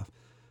training staff.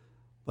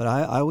 But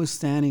I was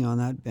standing on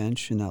that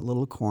bench in that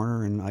little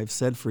corner, and I've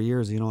said for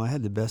years, I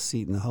had the best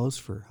seat in the house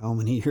for how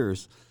many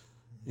years.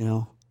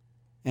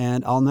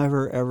 And I'll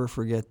never ever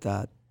forget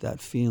that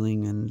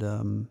feeling,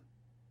 and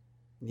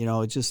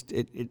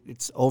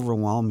it's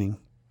overwhelming,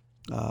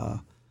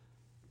 and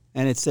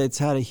it's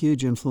had a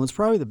huge influence.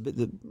 Probably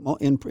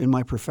in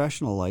my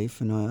professional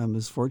life, and I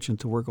was fortunate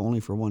to work only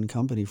for one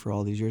company for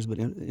all these years. But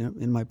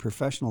in my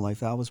professional life,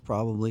 that was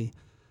probably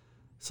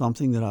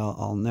something that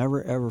I'll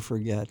never ever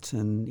forget.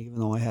 And even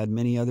though I had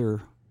many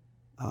other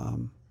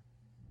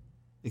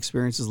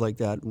experiences like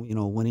that,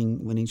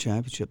 winning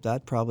championship,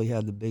 that probably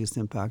had the biggest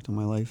impact on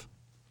my life.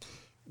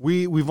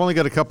 We've only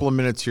got a couple of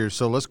minutes here,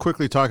 so let's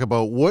quickly talk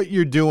about what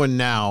you're doing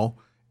now,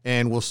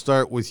 and we'll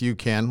start with you,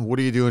 Ken. What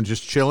are you doing?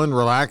 Just chilling,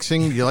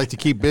 relaxing? You like to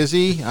keep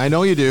busy? I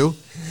know you do.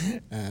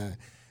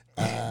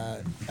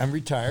 I'm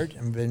retired.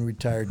 I've been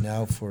retired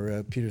now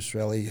for Peter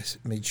Sorelli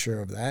made sure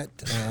of that,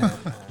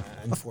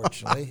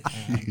 unfortunately.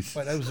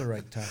 But that was the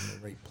right time,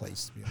 the right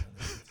place, to be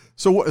honest.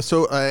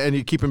 So, and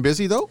you keep him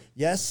busy, though?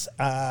 Yes.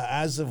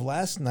 As of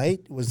last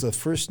night was the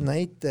first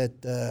night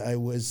that I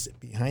was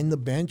behind the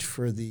bench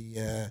for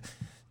the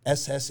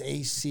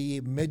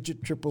SSAC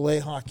Midget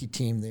AAA hockey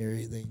team.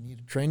 They need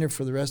a trainer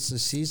for the rest of the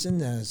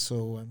season,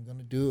 so I'm going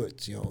to do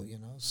it.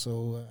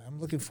 So I'm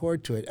looking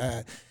forward to it.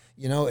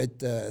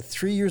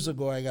 3 years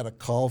ago, I got a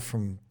call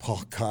from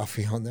Paul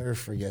Coffey. I'll never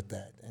forget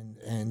that.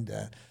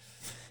 And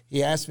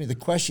he asked me the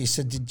question. He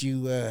said,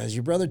 has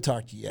your brother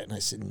talked to you yet? And I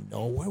said,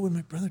 no, why would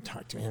my brother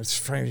talk to me? I was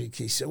afraid.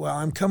 He said, well,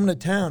 I'm coming to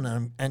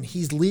town, and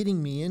he's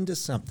leading me into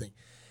something.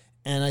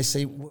 And I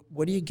say,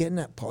 what are you getting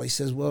at, Paul? He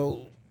says,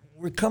 well,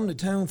 we're coming to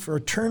town for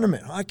a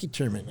tournament, hockey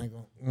tournament. And I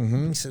go,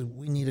 mm-hmm. He says,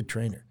 we need a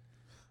trainer.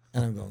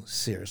 And I'm going,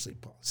 seriously,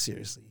 Paul,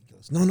 seriously. He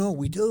goes, no,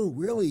 we do,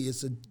 really.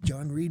 It's a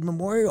John Reed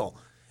Memorial.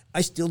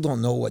 I still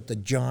don't know what the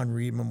John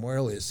Reed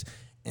Memorial is.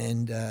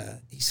 And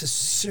he says,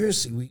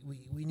 seriously,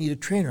 we need a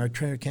trainer. Our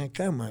trainer can't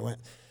come. I went,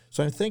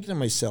 so I'm thinking to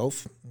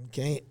myself,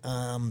 okay,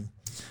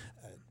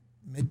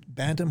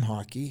 bantam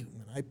hockey.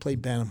 When I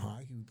played bantam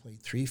hockey, we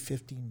played 3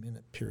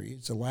 15-minute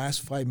periods. The last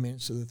 5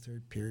 minutes of the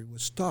third period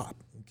was stop.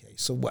 Okay,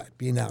 so what?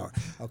 Be an hour.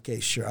 Okay,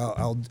 sure,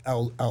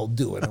 I'll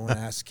do it. I want to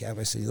ask Kev.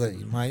 I said,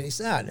 you mind? He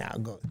said, no,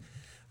 go.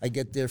 I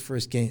get there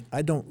first game.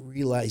 I don't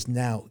realize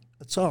now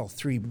it's all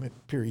 3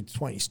 periods,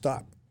 20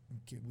 stop.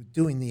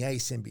 doing the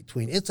ice in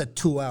between. It's a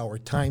 2-hour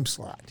time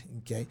slot,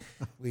 okay?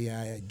 We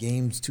had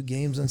 2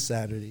 games on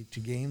Saturday,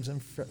 2 games on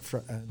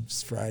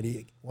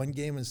Friday, 1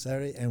 game on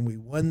Saturday, and we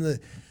won the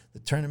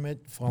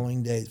tournament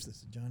following day. This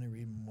is the Johnny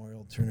Reed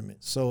Memorial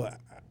Tournament. So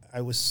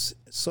I was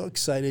so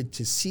excited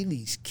to see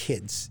these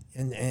kids,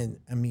 and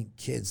I mean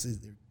kids,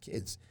 they're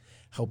kids,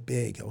 how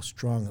big, how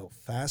strong, how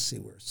fast they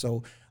were.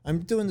 So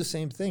I'm doing the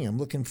same thing. I'm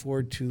looking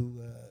forward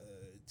to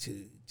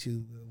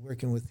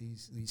working with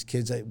these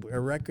kids.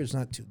 Our record's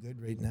not too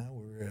good right now.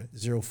 We're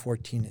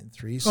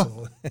 0-14-3,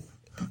 so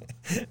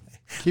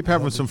keep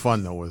having some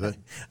fun though with it.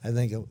 I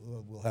think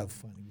we'll have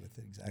fun with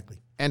it, exactly.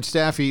 And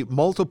Staffy,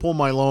 multiple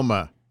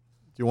myeloma. Do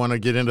you want to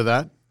get into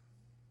that?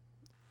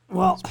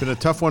 Well, it's been a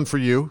tough one for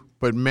you,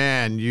 but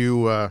man,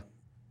 you're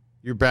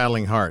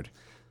battling hard.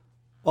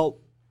 Well,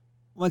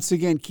 once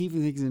again,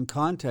 keeping things in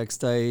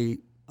context, training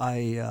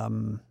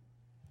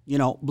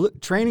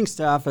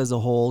staff as a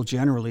whole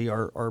generally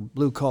are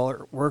blue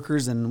collar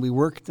workers, and we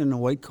worked in a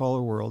white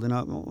collar world. And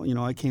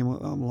I came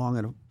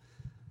along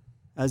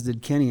as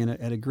did Kenny,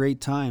 at a great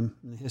time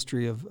in the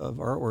history of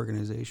our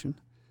organization.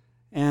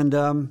 And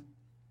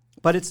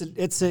but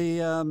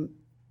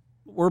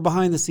we're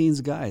behind the scenes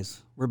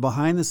guys. We're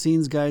behind the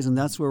scenes guys, and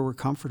that's where we're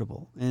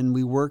comfortable. And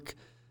we work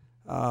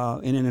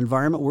in an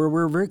environment where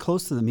we're very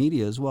close to the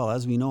media as well.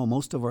 As we know,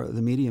 most of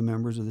the media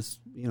members of this,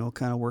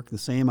 kind of work the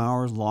same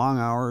hours, long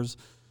hours.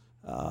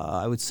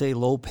 I would say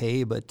low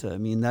pay, but I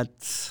mean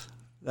that's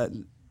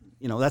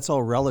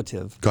all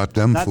relative. Got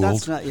them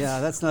fooled.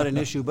 That's not an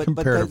issue.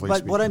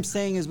 But what I'm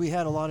saying is we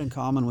had a lot in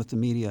common with the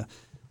media.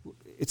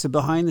 It's a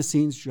behind the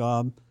scenes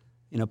job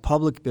in a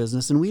public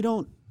business, and we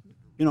don't.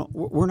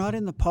 We're not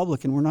in the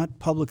public, and we're not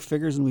public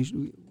figures,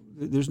 and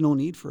there's no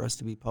need for us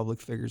to be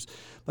public figures.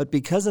 But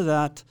because of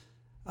that,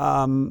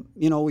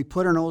 we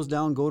put our nose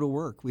down, go to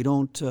work. We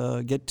don't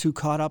get too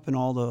caught up in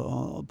all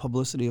the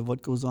publicity of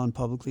what goes on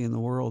publicly in the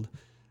world.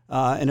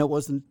 And it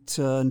wasn't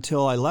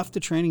until I left the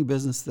training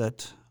business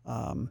that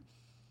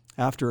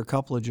after a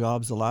couple of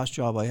jobs, the last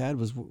job I had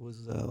was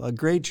a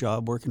great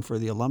job working for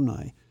the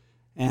alumni.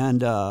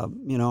 And,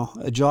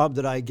 a job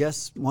that I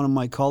guess one of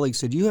my colleagues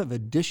said, you have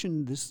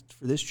auditioned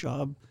for this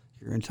job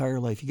your entire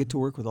life. You get to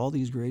work with all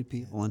these great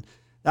people. And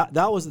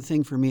that was the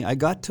thing for me.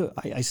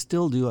 I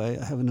still do.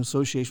 I have an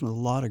association with a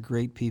lot of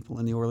great people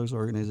in the Oilers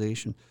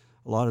organization,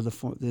 a lot of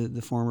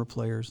the former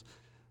players.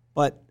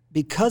 But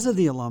because of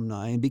the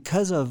alumni, and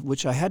because of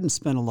which I hadn't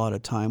spent a lot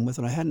of time with,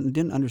 and I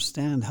didn't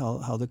understand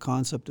how the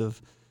concept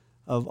of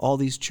all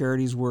these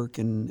charities work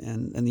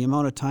and the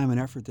amount of time and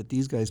effort that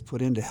these guys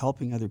put into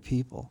helping other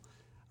people,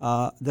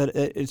 that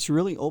it's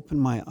really opened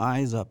my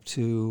eyes up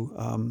to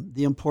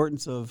the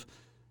importance of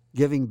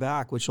giving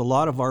back, which a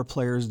lot of our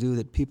players do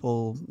that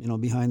people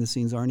behind the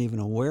scenes aren't even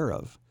aware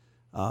of.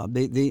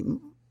 They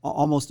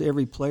almost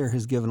every player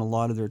has given a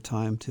lot of their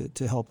time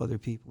to help other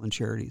people and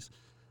charities.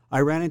 I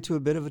ran into a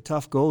bit of a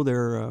tough go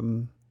there,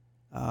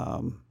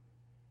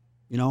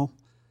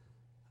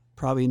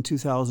 probably in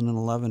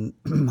 2011.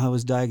 I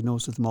was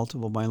diagnosed with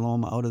multiple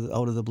myeloma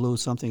out of the blue,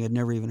 something I'd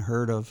never even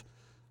heard of.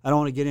 I don't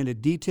want to get into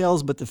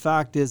details, but the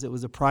fact is it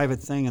was a private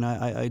thing, and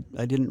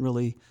I didn't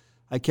really,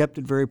 I kept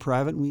it very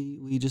private,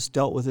 and we just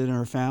dealt with it in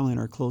our family and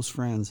our close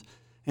friends.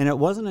 And it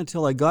wasn't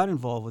until I got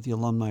involved with the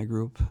alumni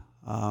group,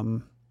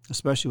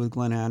 especially with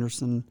Glenn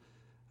Anderson,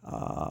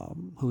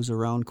 who's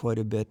around quite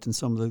a bit, and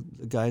some of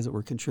the guys that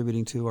were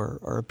contributing to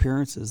our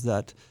appearances,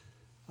 that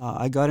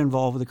I got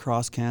involved with the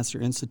Cross Cancer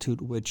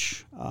Institute,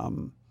 which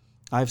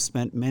I've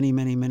spent many,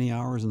 many, many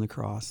hours in the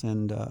Cross.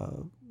 And,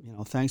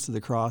 thanks to the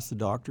Cross, the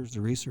doctors,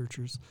 the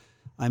researchers,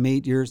 I'm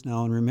 8 years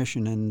now in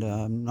remission,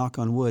 and knock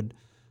on wood,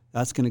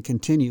 that's going to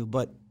continue.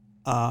 But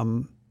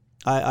I'm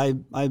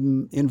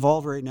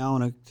involved right now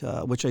in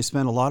which I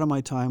spend a lot of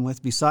my time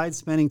with. Besides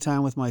spending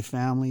time with my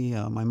family,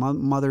 my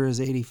mother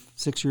is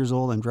 86 years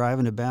old. I'm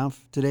driving to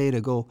Banff today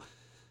to go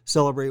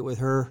celebrate with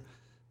her.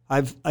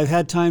 I've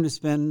had time to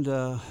spend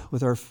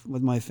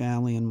with my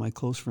family and my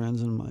close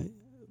friends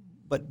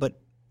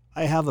but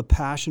I have a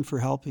passion for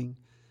helping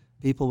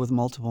people with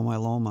multiple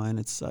myeloma, and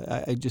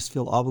I just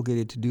feel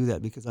obligated to do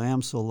that because I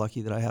am so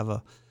lucky that I have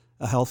a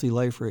healthy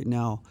life right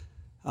now.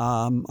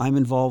 I'm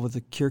involved with the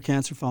Cure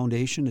Cancer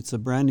Foundation. It's a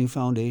brand new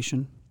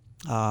foundation.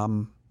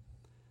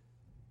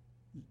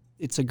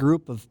 It's a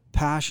group of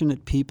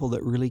passionate people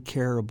that really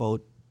care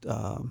about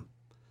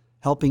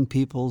helping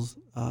people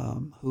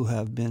who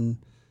have been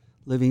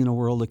living in a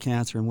world of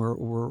cancer, and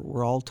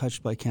we're all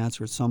touched by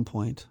cancer at some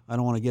point. I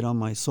don't want to get on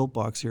my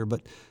soapbox here,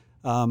 but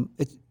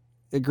it's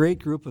a great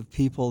group of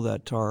people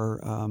that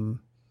are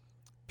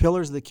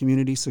pillars of the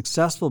community,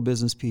 successful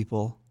business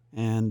people,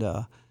 and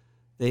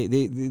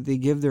they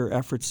give their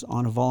efforts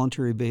on a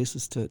voluntary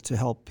basis to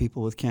help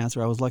people with cancer.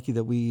 I was lucky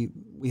that we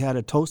had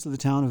a Toast of the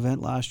Town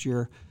event last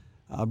year.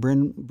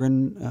 Bryn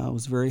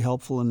was very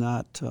helpful in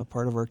that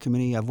part of our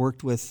committee. I've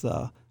worked with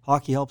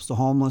Hockey Helps the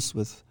Homeless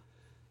with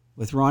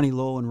Ronnie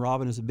Lowe, and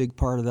Robin is a big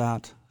part of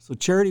that. So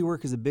charity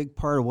work is a big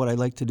part of what I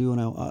like to do,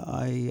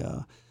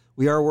 and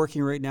we are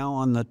working right now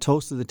on the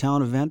Toast of the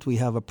Town event. We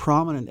have a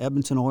prominent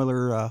Edmonton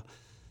Oiler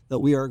that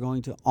we are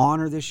going to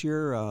honor this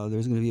year.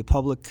 There's going to be a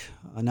public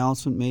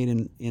announcement made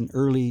in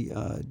early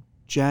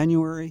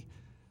January.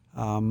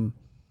 You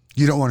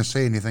don't want to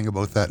say anything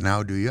about that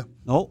now, do you?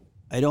 No,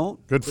 I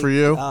don't. Good for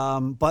you.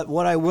 But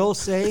what I will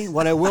say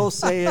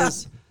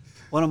is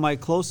one of my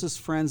closest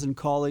friends and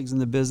colleagues in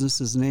the business,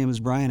 his name is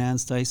Brian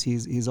Anstice.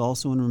 He's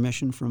also in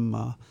remission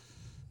from,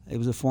 he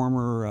was a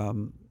former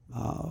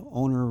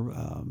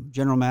owner,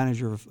 general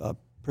manager of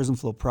Prison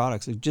Flow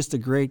Products. Just a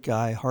great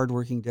guy,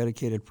 hardworking,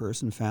 dedicated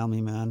person,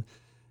 family man.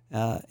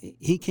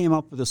 He came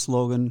up with a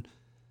slogan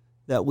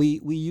that we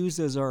use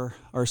as our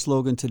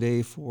slogan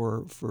today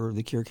for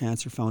the Cure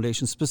Cancer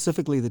Foundation,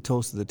 specifically the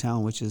toast of the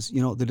town, which is,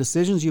 the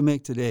decisions you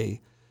make today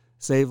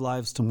save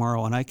lives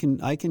tomorrow. And I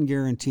can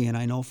guarantee, and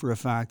I know for a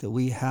fact, that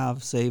we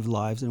have saved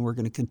lives, and we're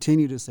going to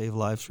continue to save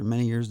lives for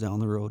many years down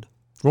the road.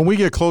 When we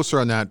get closer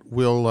on that,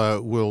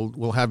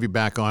 we'll have you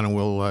back on, and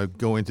we'll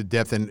go into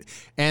depth.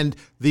 And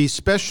the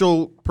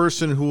special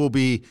person who will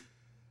be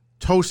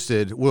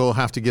toasted will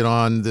have to get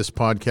on this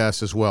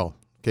podcast as well.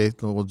 Okay,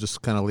 we'll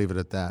just kind of leave it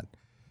at that.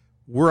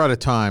 We're out of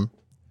time.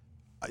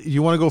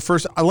 You want to go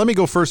first? Let me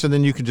go first, and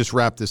then you can just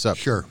wrap this up.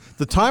 Sure.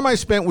 The time I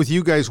spent with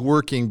you guys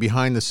working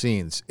behind the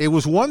scenes, it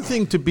was one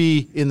thing to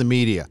be in the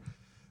media,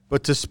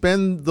 but to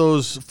spend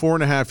those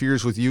 4.5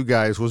 years with you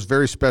guys was a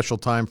very special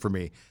time for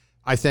me.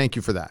 I thank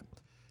you for that.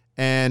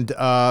 And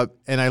I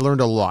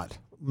learned a lot.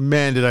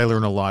 Man, did I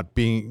learn a lot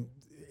being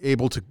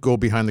able to go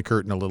behind the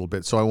curtain a little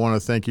bit. So I want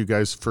to thank you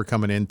guys for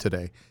coming in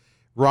today.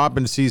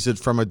 Robin sees it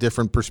from a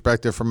different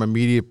perspective, from a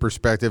media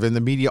perspective, and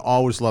the media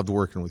always loved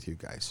working with you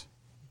guys.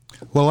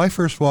 Well, I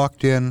first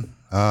walked in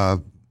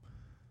to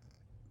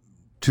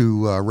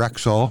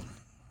Rexall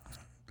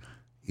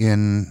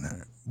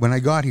when I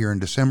got here in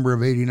December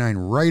of '89.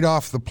 Right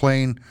off the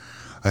plane,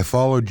 I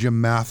followed Jim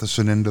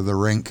Matheson into the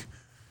rink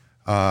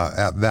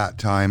at that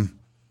time.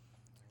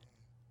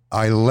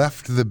 I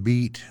left the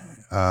beat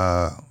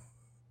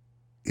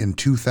in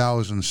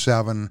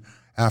 2007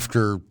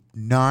 after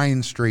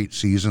 9 straight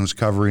seasons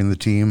covering the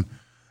team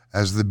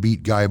as the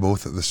beat guy,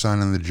 both at the Sun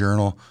and the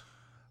Journal.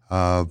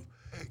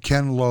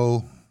 Ken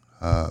Lowe,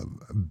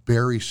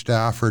 Barrie,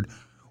 Stafford,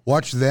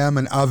 watch them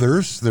and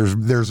others.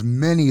 There's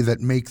many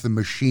that make the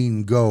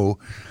machine go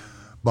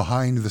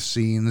behind the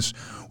scenes.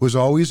 Was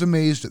always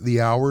amazed at the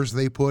hours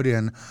they put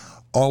in,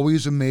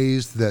 always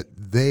amazed that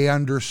they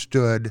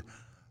understood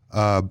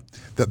that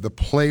the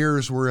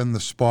players were in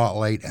the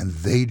spotlight and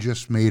they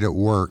just made it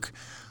work.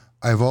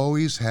 I've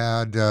always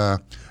had a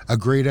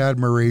great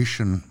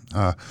admiration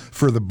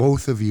for the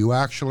both of you,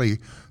 actually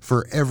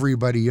for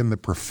everybody in the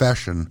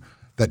profession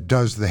that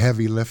does the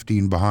heavy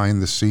lifting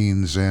behind the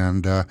scenes.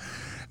 And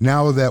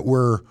now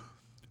that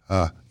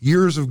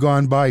years have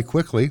gone by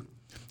quickly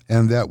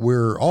and that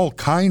we're all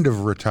kind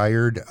of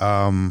retired,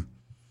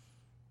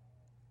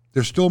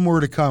 there's still more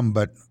to come,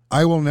 but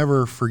I will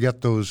never forget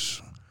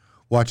those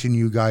watching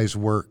you guys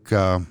work.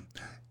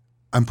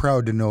 I'm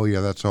proud to know you.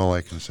 That's all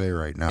I can say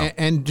right now.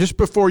 And just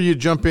before you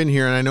jump in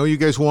here, and I know you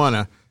guys want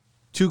to,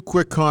 2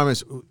 quick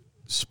comments.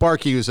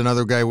 Sparky was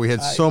another guy we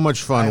had so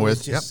much fun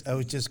with. I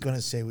was just going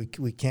to say we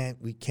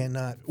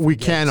cannot.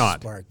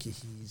 Sparky.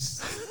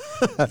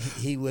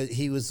 He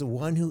was the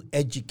one who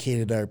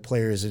educated our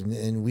players,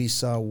 and we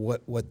saw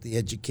what the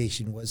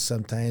education was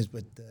sometimes.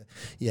 But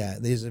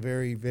there's a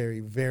very,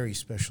 very, very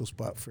special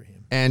spot for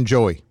him. And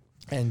Joey,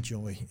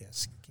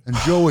 yes. And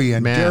Joey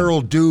and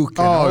Daryl Duke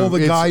and all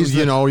the guys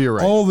you're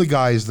right. All the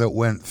guys that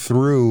went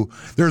through.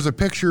 There's a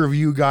picture of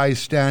you guys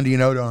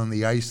standing out on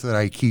the ice that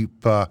I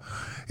keep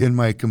in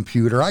my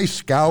computer. I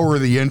scour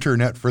the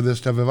internet for this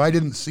stuff. If I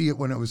didn't see it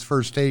when it was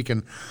first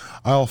taken,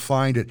 I'll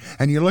find it.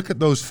 And you look at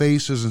those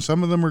faces, and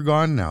some of them are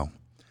gone now.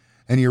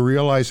 And you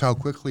realize how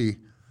quickly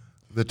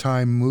the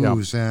time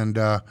moves. Yep. And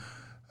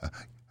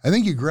I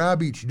think you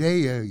grab each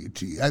day.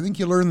 I think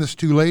you learn this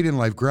too late in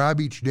life. Grab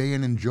each day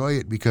and enjoy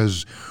it,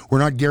 because we're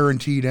not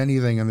guaranteed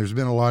anything, and there's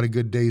been a lot of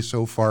good days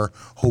so far,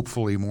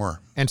 hopefully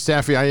more. And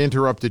Staffy, I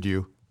interrupted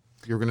you.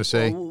 You were going to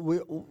say?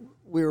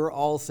 We were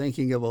all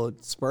thinking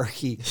about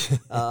Sparky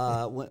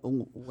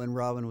when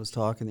Robin was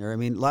talking there. I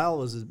mean,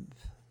 Lyle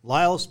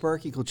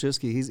Sparky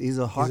Kulchiski. He's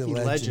a hockey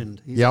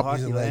legend. He's a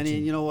hockey legend.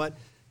 And you know what?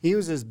 He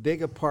was as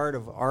big a part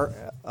of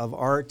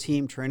our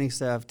team, training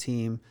staff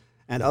team,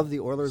 and of the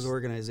Oilers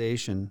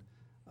organization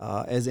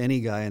as any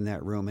guy in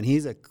that room. And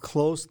he's a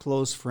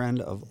close friend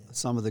of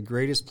some of the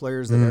greatest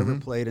players that ever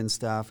played in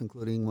staff,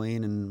 including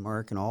Wayne and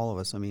Mark and all of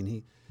us. I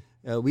mean,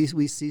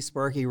 we see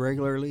Sparky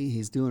regularly.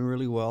 He's doing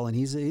really well, and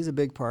he's a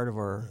big part of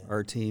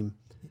our team.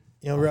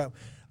 You know, Rob,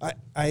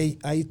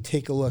 I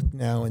take a look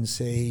now and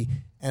say,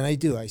 and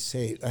I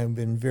say I've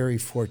been very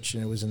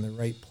fortunate. I was in the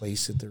right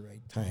place at the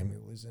right time.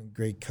 It was in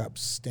Grey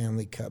Cups,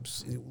 Stanley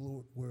Cups,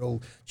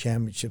 World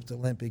Championships,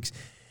 Olympics.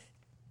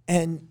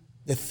 And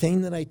the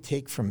thing that I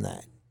take from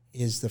that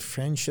is the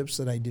friendships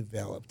that I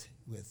developed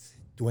with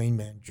Dwayne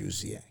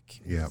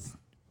Mandrusiak, with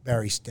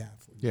Barrie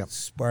Stafford, with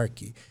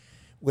Sparky,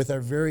 with our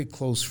very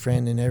close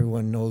friend, and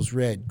everyone knows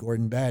Red,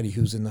 Gordon Batty,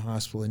 who's in the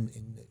hospital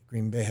in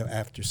Green Bay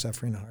after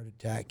suffering a heart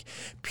attack,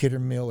 Peter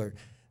Miller.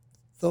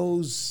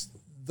 Those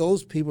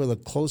those people are the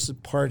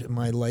closest part of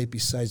my life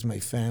besides my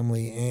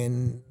family.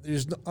 And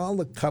there's all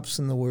the cups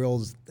in the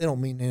world, they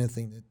don't mean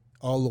anything that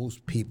all those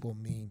people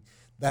mean.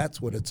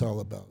 That's what it's all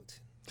about.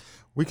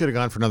 We could have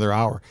gone for another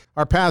hour.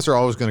 Our paths are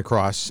always going to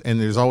cross, and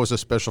there's always a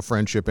special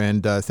friendship.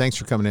 And thanks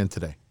for coming in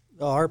today.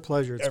 Oh, our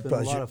pleasure. It's Our been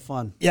pleasure. a lot of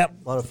fun. Yep.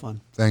 A lot of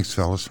fun. Thanks,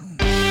 fellas.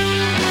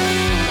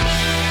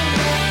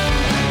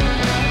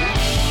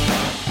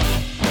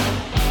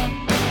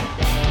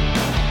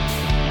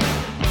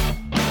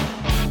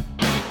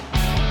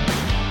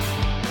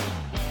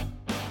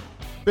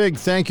 Big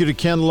thank you to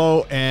Ken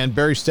Lowe and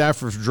Barrie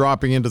Stafford for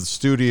dropping into the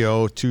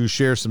studio to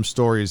share some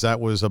stories. That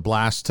was a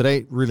blast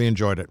today. Really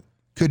enjoyed it.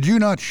 Could you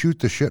not shoot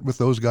the shit with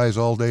those guys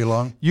all day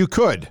long? You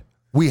could.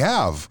 We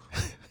have.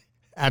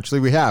 Actually,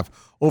 we have.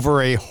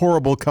 Over a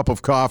horrible cup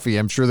of coffee,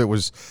 I'm sure that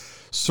was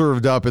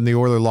served up in the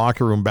Oiler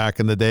locker room back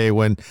in the day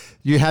when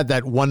you had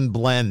that one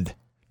blend.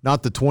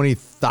 Not the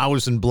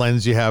 20,000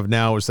 blends you have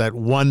now. It was that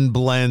one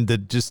blend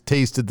that just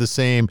tasted the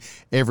same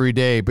every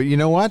day. But you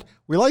know what?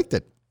 We liked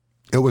it.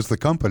 It was the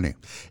company.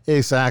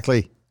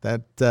 Exactly.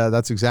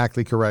 That's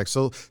exactly correct.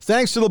 So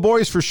thanks to the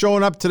boys for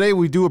showing up today.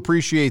 We do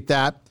appreciate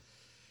that.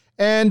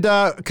 And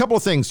a couple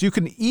of things. You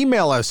can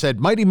email us at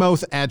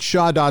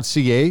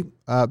mightymouth@shaw.ca.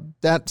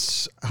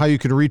 That's how you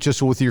can reach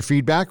us with your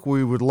feedback.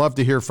 We would love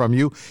to hear from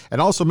you. And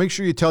also make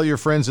sure you tell your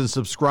friends and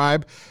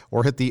subscribe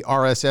or hit the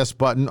RSS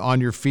button on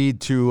your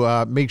feed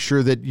to make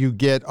sure that you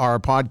get our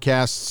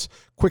podcasts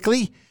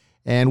quickly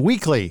and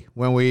weekly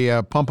when we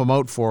pump them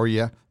out for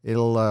you.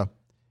 It'll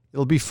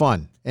be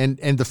fun. And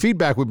the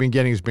feedback we've been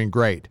getting has been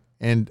great.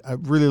 And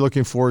I'm really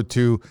looking forward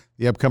to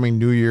the upcoming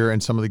new year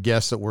and some of the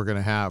guests that we're going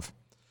to have.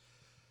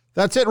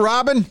 That's it,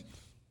 Robin.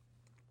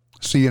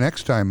 See you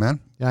next time,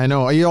 man. Yeah, I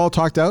know. Are you all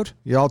talked out?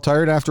 You all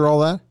tired after all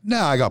that?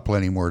 Nah, I got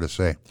plenty more to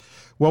say.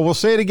 Well, we'll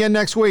say it again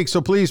next week.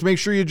 So please make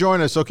sure you join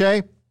us,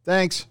 okay?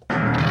 Thanks.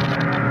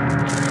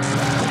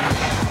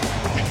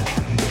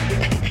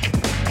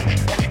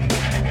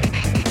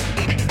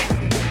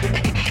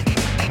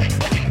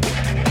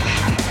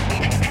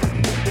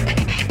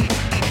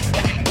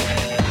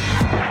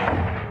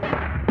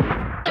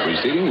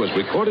 Proceeding was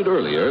recorded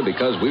earlier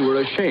because we were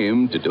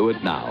ashamed to do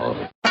it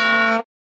now.